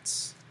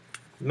got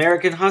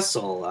American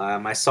Hustle.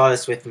 I saw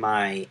this with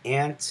my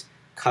aunt,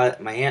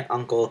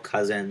 uncle,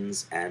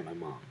 cousins, and my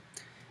mom.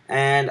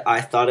 And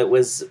I thought it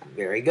was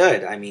very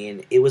good. I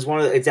mean, it's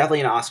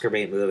definitely an Oscar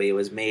bait movie. It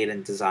was made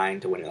and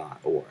designed to win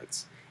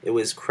awards. It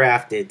was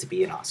crafted to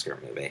be an Oscar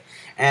movie.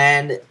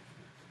 And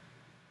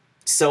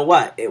so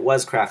what? It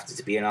was crafted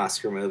to be an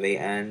Oscar movie,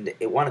 and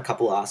it won a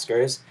couple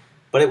Oscars,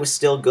 but it was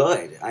still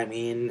good. I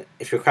mean,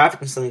 if you're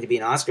crafting something to be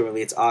an Oscar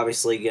movie, it's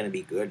obviously going to be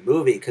a good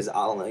movie, because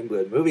all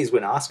good movies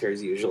win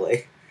Oscars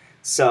usually.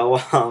 So,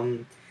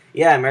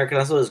 yeah, American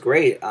Hustle is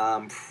great.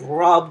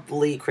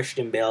 Probably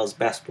Christian Bale's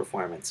best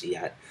performance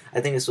yet. I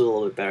think this was a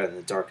little bit better than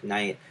The Dark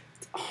Knight.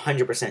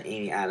 100%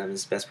 Amy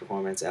Adams' best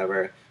performance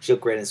ever. She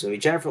looked great in this movie.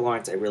 Jennifer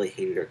Lawrence, I really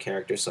hated her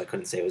character, so I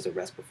couldn't say it was her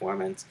best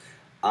performance.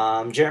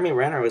 Jeremy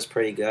Renner was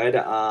pretty good.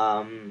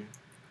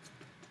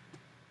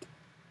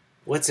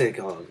 What's it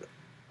called?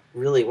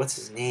 Really, what's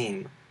his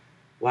name?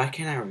 Why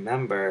can't I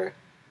remember?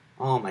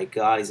 Oh my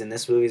god, he's in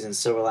this movie, he's in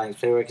Silver Linings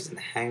Playbook, he's in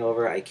The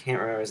Hangover, I can't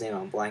remember his name,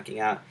 I'm blanking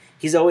out.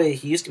 He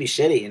used to be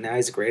shitty, and now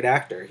he's a great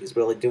actor. He's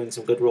really doing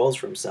some good roles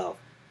for himself.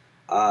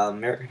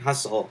 American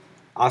Hustle,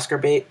 Oscar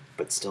bait,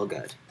 but still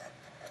good.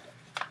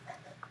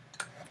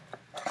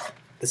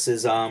 This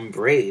is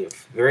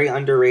Brave, very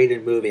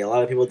underrated movie. A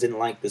lot of people didn't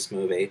like this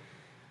movie.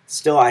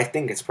 Still, I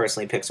think it's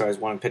personally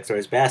one of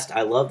Pixar's best.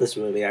 I love this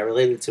movie, I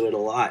related to it a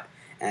lot.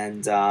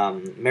 And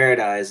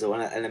Merida is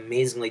an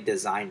amazingly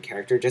designed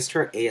character. Just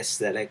her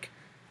aesthetic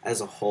as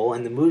a whole,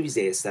 and the movie's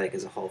aesthetic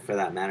as a whole, for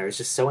that matter, is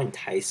just so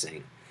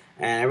enticing.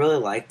 And I really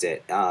liked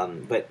it.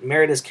 But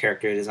Merida's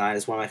character design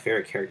is one of my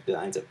favorite character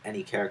designs of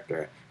any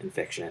character in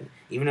fiction.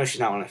 Even though she's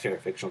not one of my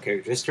favorite fictional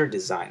characters, just her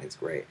design is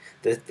great.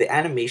 The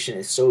animation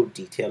is so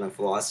detailed and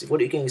flawless.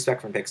 What you can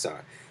expect from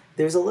Pixar?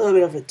 There's a little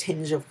bit of a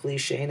tinge of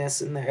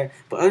cliche-ness in there.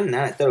 But other than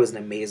that, I thought it was an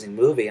amazing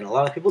movie. And a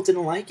lot of people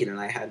didn't like it, and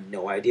I had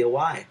no idea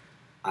why.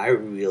 I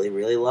really,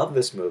 really love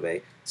this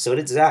movie. So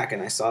did Zach,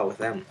 and I saw it with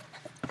him.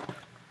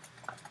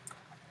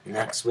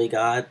 Next, we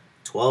got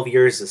 12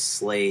 Years a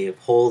Slave.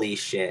 Holy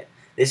shit.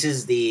 This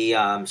is the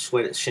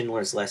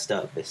Schindler's List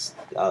of the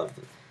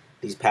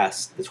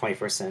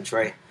 21st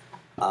century.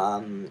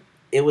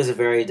 It was a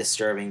very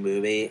disturbing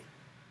movie,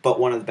 but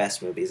one of the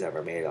best movies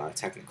ever made on a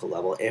technical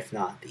level, if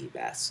not the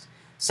best.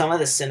 Some of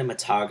the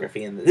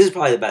cinematography, and this is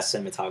probably the best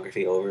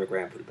cinematography over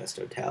Grand Budapest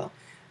Hotel.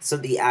 So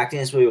the acting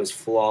in this movie was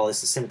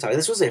flawless. The cinematography,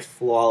 this was a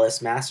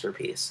flawless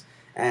masterpiece,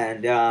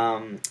 and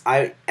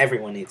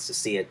everyone needs to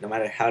see it, no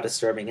matter how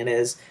disturbing it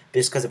is,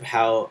 just because of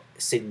how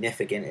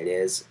significant it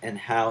is and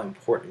how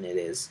important it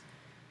is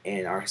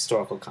in our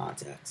historical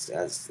context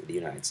as the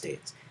United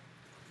States.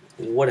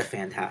 What a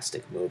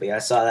fantastic movie. I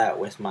saw that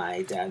with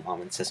my dad,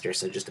 mom, and sister,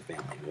 so just a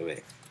family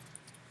movie.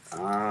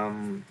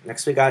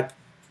 Next we got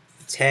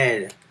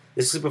Ted.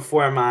 This is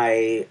before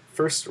my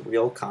first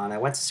real con. I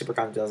went to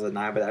SuperCon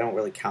 2009, but I don't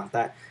really count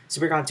that.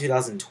 SuperCon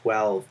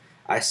 2012,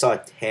 I saw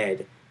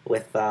Ted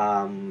with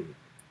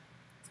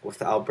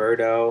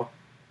Alberto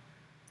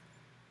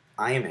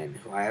Ayman,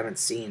 who I haven't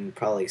seen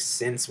probably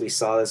since we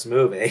saw this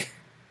movie,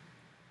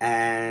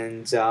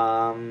 and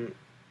Dylan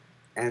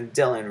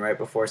right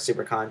before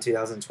SuperCon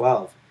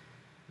 2012.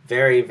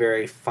 Very,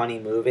 very funny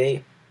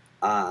movie.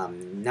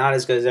 Not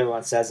as good as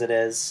everyone says it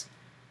is.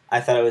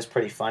 I thought it was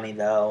pretty funny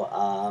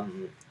though.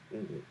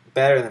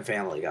 Better than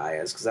Family Guy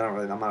is, because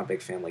I'm not a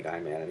big Family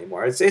Guy man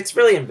anymore. It's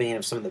really in vain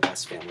of some of the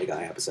best Family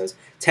Guy episodes.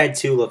 Ted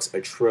 2 looks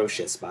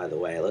atrocious, by the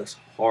way. It looks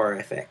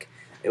horrific.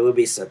 It would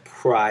be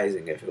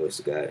surprising if it was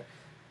good.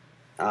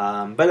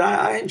 But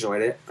I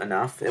enjoyed it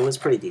enough. It was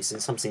pretty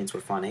decent. Some scenes were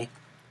funny.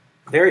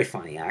 Very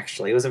funny,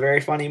 actually. It was a very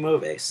funny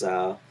movie.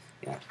 So,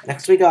 yeah.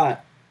 Next we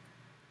got...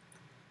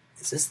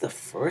 Is this the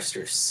first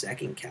or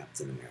second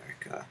Captain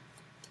America?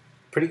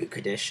 Pretty good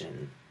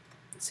condition.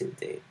 Let's see the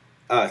date.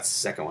 Oh, it's the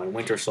second one.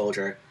 Winter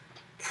Soldier.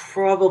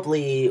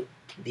 Probably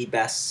the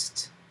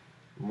best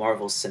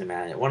Marvel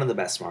Cinematic... One of the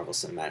best Marvel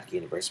Cinematic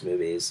Universe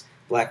movies.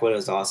 Black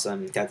Widow's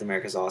awesome. Captain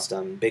America's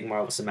awesome. Big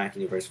Marvel Cinematic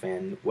Universe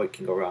fan. What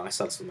can go wrong? I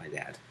saw this with my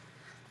dad.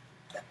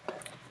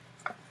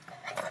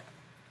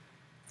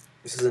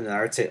 This is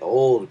another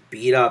old,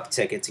 beat-up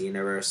ticket to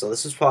Universal.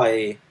 This was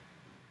probably...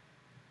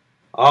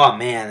 Oh,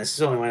 man, this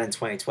only went in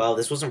 2012.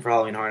 This wasn't for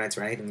Halloween Horror Nights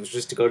or anything. It was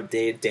just to go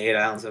to Day at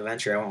Islands of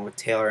Adventure. I went with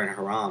Taylor and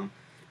Haram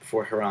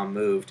before Haram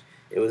moved.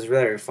 It was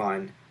really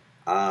fun.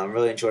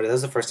 Really enjoyed it. That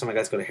was the first time I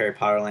got to go to Harry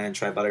Potter Land,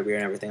 try butterbeer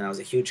and everything. And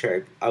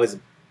I was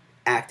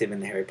active in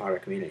the Harry Potter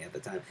community at the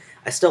time.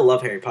 I still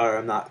love Harry Potter.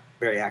 I'm not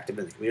very active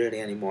in the community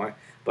anymore.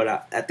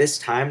 But at this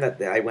time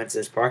that I went to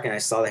this park and I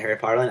saw the Harry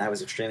Potter Land, I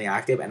was extremely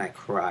active and I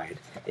cried.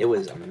 It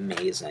was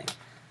amazing.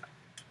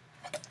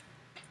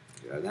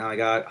 Now I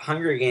got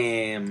Hunger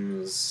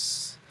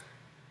Games.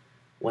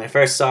 When I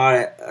first saw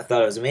it, I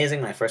thought it was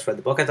amazing. When I first read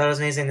the book, I thought it was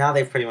amazing. Now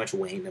they've pretty much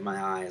waned in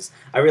my eyes.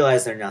 I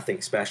realize they're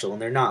nothing special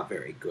and they're not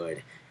very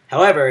good.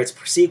 However, its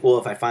sequel,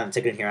 if I find the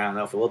ticket here, I don't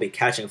know if it will be.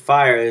 Catching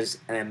Fire is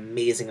an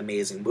amazing,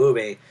 amazing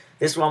movie.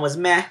 This one was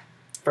meh.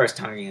 First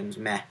Hunger Games,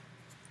 meh.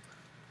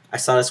 I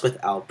saw this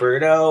with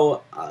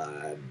Alberto,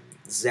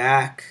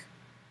 Zach,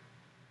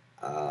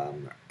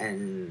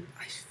 and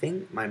I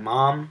think my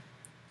mom,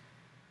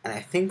 and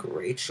I think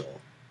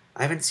Rachel.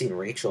 I haven't seen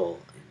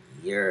Rachel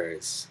in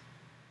years.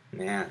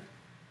 Man,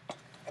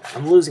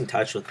 I'm losing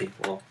touch with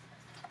people.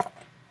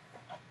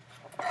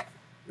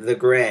 The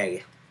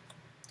Grey.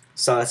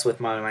 Saw this with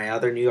my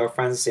other New York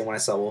friends, the same one I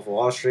saw Wolf of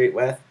Wall Street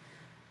with.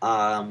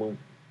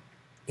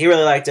 He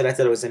really liked it. I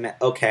thought it was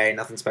okay,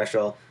 nothing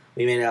special.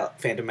 We made out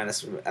Phantom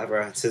Menace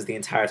references the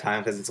entire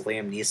time because it's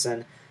Liam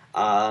Neeson.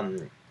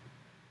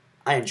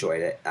 I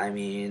enjoyed it. I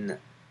mean,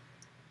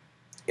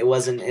 it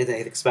wasn't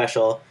anything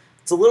special.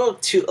 It's a little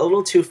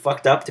too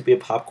fucked up to be a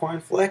popcorn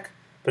flick.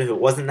 But if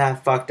it wasn't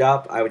that fucked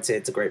up, I would say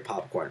it's a great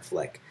popcorn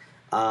flick.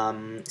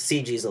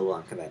 CG's a little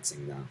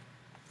unconvincing though.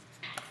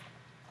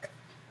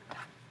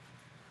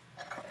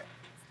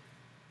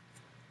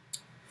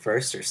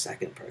 First or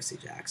second Percy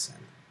Jackson?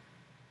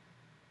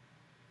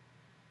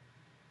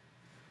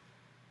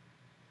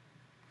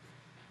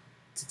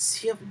 Did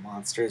Sea of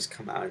Monsters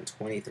come out in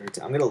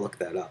 2013? I'm going to look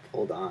that up.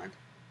 Hold on.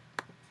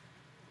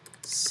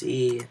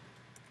 Sea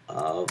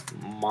of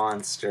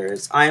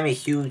Monsters. I am a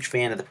huge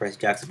fan of the Percy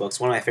Jackson books.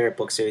 One of my favorite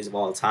book series of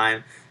all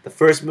time. The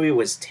first movie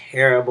was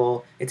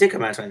terrible. It did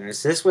come out in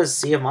 2013. This was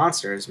Sea of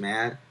Monsters,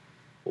 man.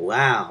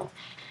 Wow.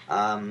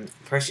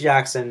 Percy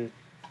Jackson...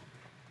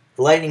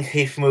 The Lightning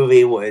Thief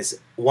movie was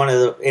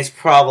it's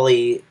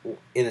probably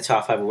in the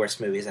top 5 worst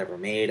movies ever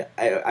made.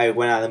 I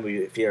went out of the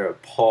movie theater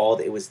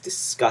appalled. It was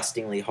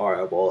disgustingly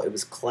horrible. It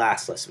was a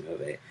classless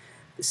movie.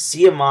 The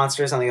Sea of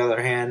Monsters, on the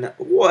other hand,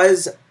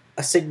 was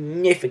a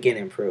significant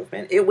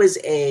improvement. It was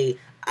I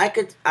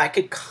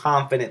could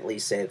confidently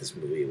say this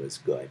movie was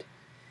good.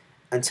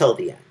 Until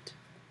the end.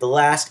 The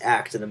last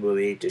act of the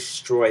movie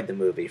destroyed the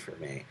movie for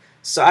me.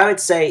 So I would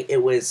say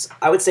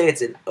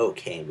it's an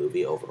okay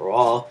movie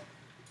overall.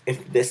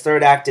 If this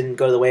third act didn't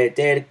go the way it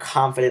did,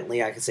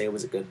 confidently I could say it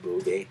was a good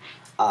movie.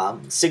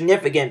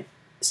 Significant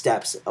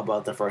steps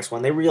above the first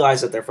one. They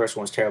realized that their first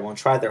one was terrible and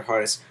tried their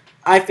hardest.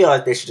 I feel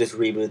like they should just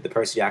reboot the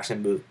Percy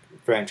Jackson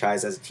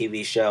franchise as a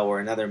TV show or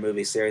another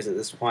movie series at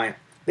this point.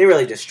 They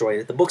really destroyed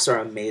it. The books are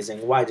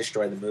amazing. Why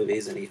destroy the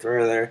movies any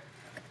further?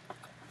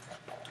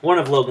 one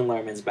of Logan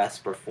Lerman's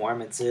best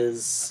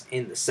performances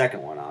in the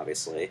second one,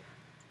 obviously.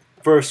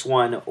 First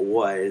one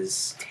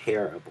was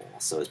terrible,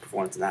 so his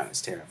performance in that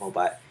was terrible,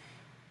 but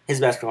his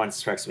best performance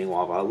is Treks Me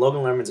Walla.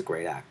 Logan Lerman's a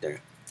great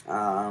actor.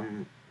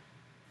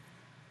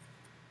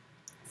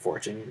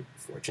 Fortune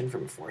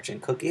from a fortune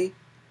cookie.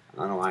 I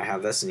don't know why I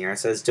have this in here. It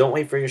says, "Don't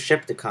wait for your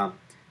ship to come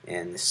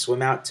and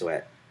swim out to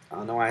it." I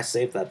don't know why I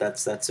saved that.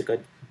 That's a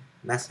good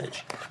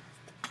message.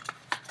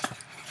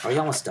 Are you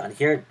almost done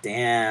here?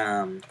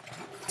 Damn.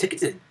 Ticket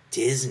to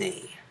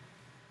Disney.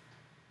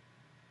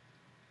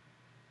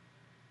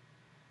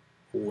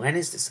 When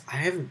is this? I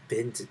haven't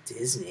been to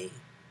Disney.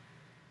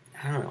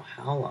 I don't know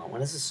how long.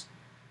 When is this?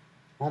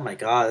 Oh my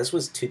god, this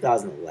was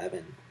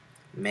 2011.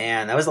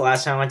 Man, that was the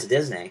last time I went to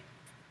Disney.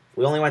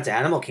 We only went to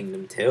Animal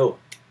Kingdom too.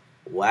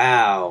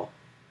 Wow.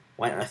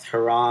 Went with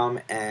Haram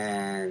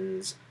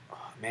and...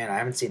 Oh man, I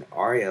haven't seen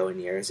Ario in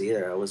years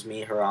either. It was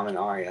me, Haram, and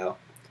Ario.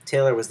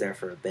 Taylor was there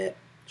for a bit.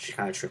 She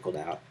kind of trickled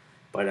out.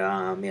 But,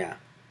 yeah.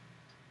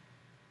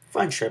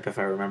 Fun trip if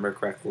I remember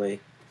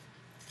correctly.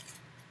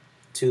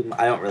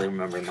 I don't really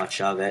remember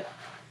much of it.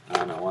 I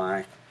don't know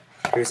why.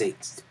 Here's a...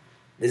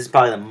 This is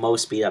probably the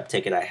most beat up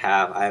ticket I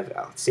have.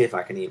 I'll see if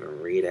I can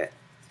even read it.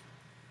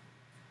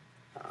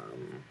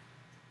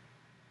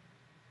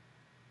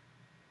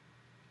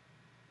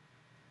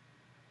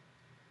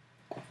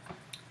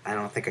 I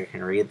don't think I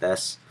can read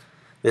this.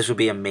 This would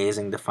be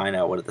amazing to find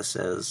out what this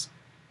is.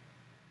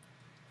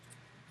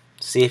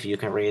 See if you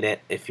can read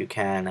it. If you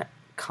can,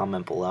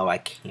 comment below. I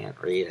can't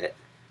read it.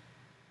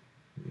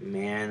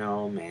 Man,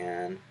 oh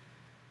man.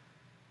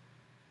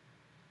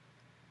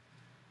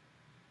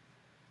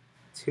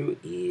 2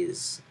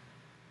 E's.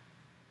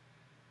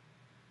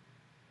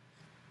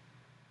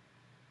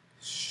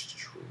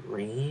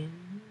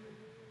 Stream?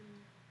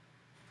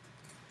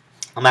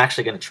 I'm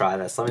actually going to try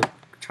this. Let me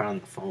turn on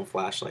the phone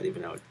flashlight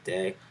even though it's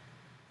day.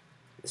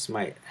 This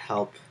might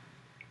help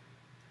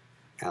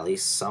at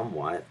least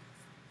somewhat.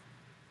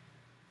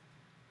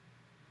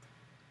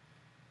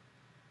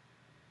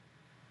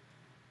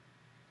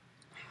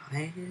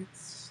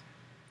 Heights.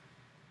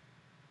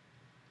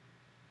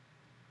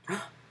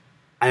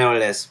 I know what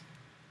it is.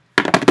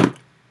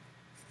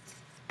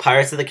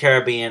 Pirates of the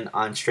Caribbean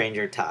on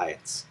Stranger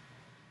Tides.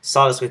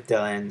 Saw this with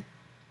Dylan.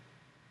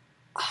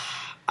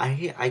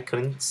 I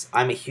couldn't.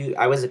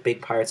 I was a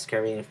big Pirates of the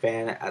Caribbean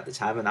fan at the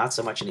time, and not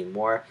so much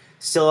anymore.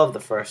 Still love the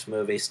first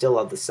movie. Still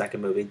love the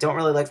second movie. Don't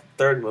really like the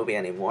third movie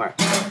anymore.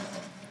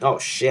 Oh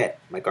shit!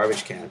 My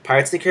garbage can.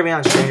 Pirates of the Caribbean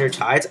on Stranger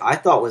Tides. I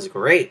thought was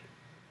great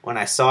when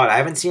I saw it. I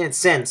haven't seen it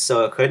since,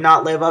 so it could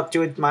not live up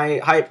to my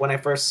hype when I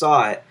first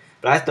saw it.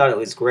 But I thought it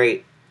was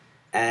great,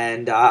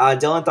 and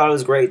Dylan thought it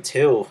was great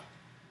too.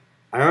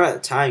 I remember at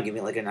the time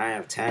giving it like a 9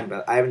 out of 10,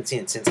 but I haven't seen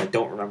it since. I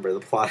don't remember the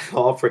plot at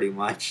all, pretty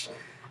much.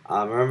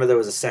 I remember there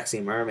was a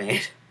sexy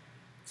mermaid.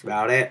 That's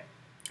about it.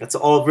 That's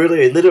all,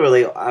 really,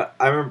 literally, I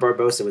remember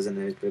Barbossa was in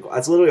there.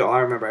 That's literally all I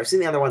remember. I've seen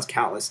the other ones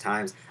countless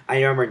times.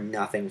 I remember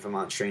nothing from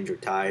On Stranger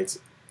Tides.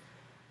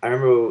 I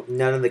remember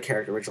none of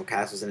the original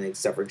cast was in it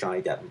except for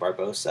Johnny Depp and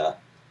Barbossa.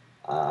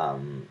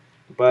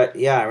 But,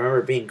 yeah, I remember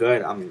it being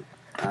good. I don't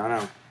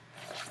know.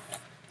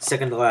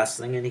 Second to last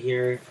thing in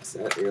here. Is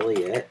that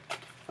really it?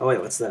 Oh, wait,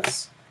 what's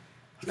this?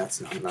 That's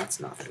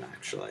nothing,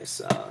 actually.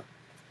 So,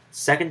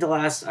 second to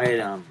last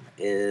item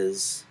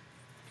is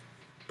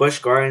Busch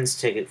Gardens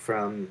ticket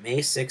from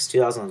May 6,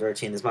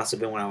 2013. This must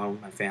have been when I went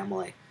with my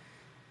family.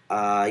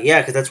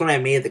 Yeah, because that's when I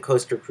made the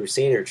Coaster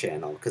Crusader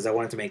channel, because I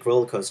wanted to make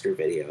roller coaster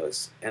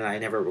videos, and I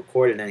never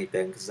recorded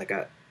anything because I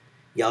got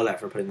yelled at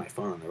for putting my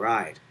phone on the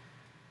ride.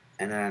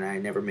 And then I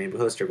never made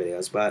coaster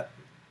videos, but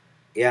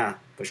yeah,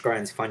 Busch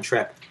Gardens, fun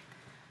trip.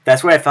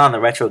 That's where I found the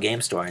retro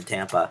game store in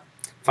Tampa.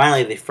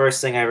 Finally, the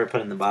first thing I ever put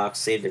in the box,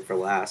 saved it for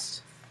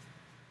last.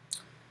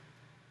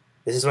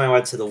 This is when I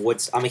went to the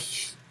Woods.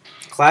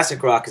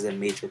 Classic rock is a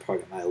major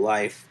part of my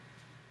life.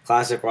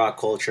 Classic rock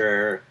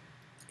culture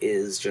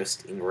is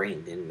just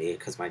ingrained in me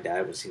because my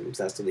dad was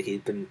obsessed with it.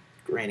 He'd been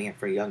ingraining it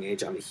from a young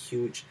age. I'm a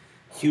huge,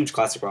 huge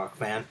classic rock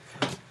fan.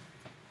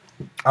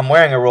 I'm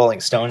wearing a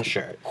Rolling Stone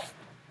shirt.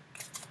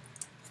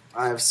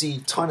 I've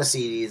seen a ton of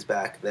CDs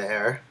back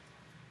there.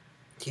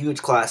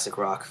 Huge classic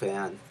rock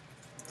fan.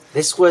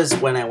 This was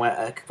when I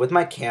went with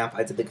my camp.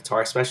 I did the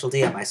guitar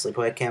specialty at my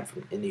sleepaway camp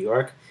in New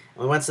York,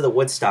 and we went to the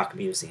Woodstock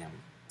Museum.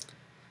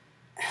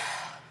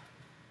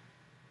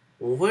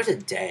 What a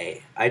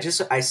day! I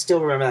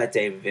still remember that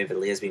day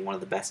vividly as being one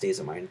of the best days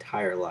of my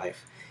entire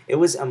life. It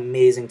was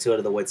amazing to go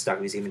to the Woodstock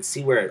Museum and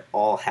see where it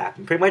all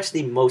happened. Pretty much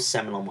the most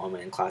seminal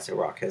moment in classic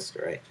rock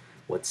history.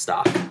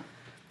 Woodstock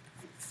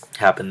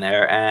happened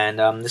there,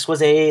 and this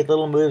was a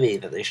little movie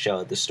that they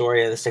showed. The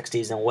story of the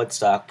 60s in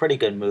Woodstock. Pretty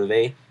good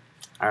movie.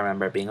 I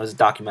remember it was a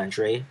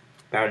documentary,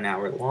 about an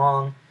hour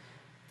long,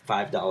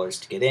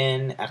 $5 to get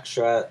in,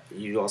 extra.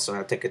 You also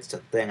have tickets to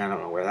the thing. I don't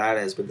know where that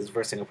is, but this is the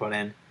first thing I put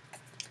in.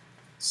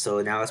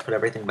 So now let's put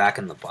everything back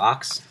in the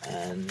box,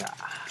 and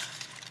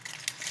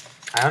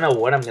I don't know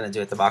what I'm going to do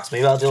with the box.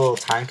 Maybe I'll do a little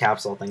time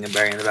capsule thing and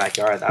bury it in the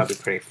backyard. That would be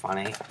pretty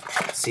funny.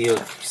 See who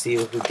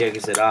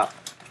digs it up.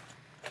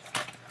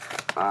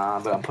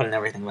 But I'm putting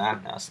everything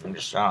back now, so I'm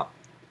just stop.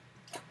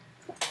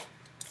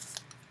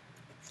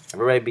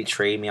 Everybody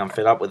betrayed me. I'm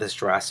fed up with this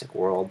Jurassic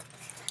World.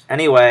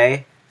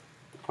 Anyway,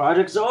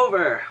 project's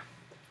over.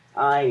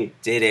 I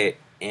did it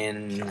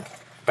in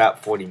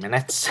about 40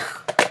 minutes.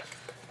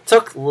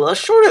 Took a little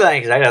shorter than I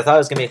expected. I thought it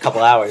was going to be a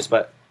couple hours,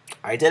 but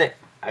I did it.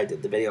 I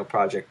did the video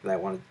project that I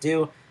wanted to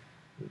do.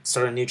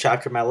 Start a new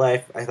chapter in my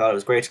life. I thought it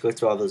was great to go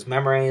through all those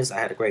memories. I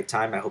had a great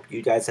time. I hope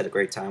you guys had a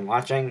great time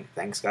watching.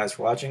 Thanks, guys,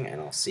 for watching,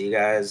 and I'll see you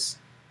guys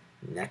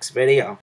next video.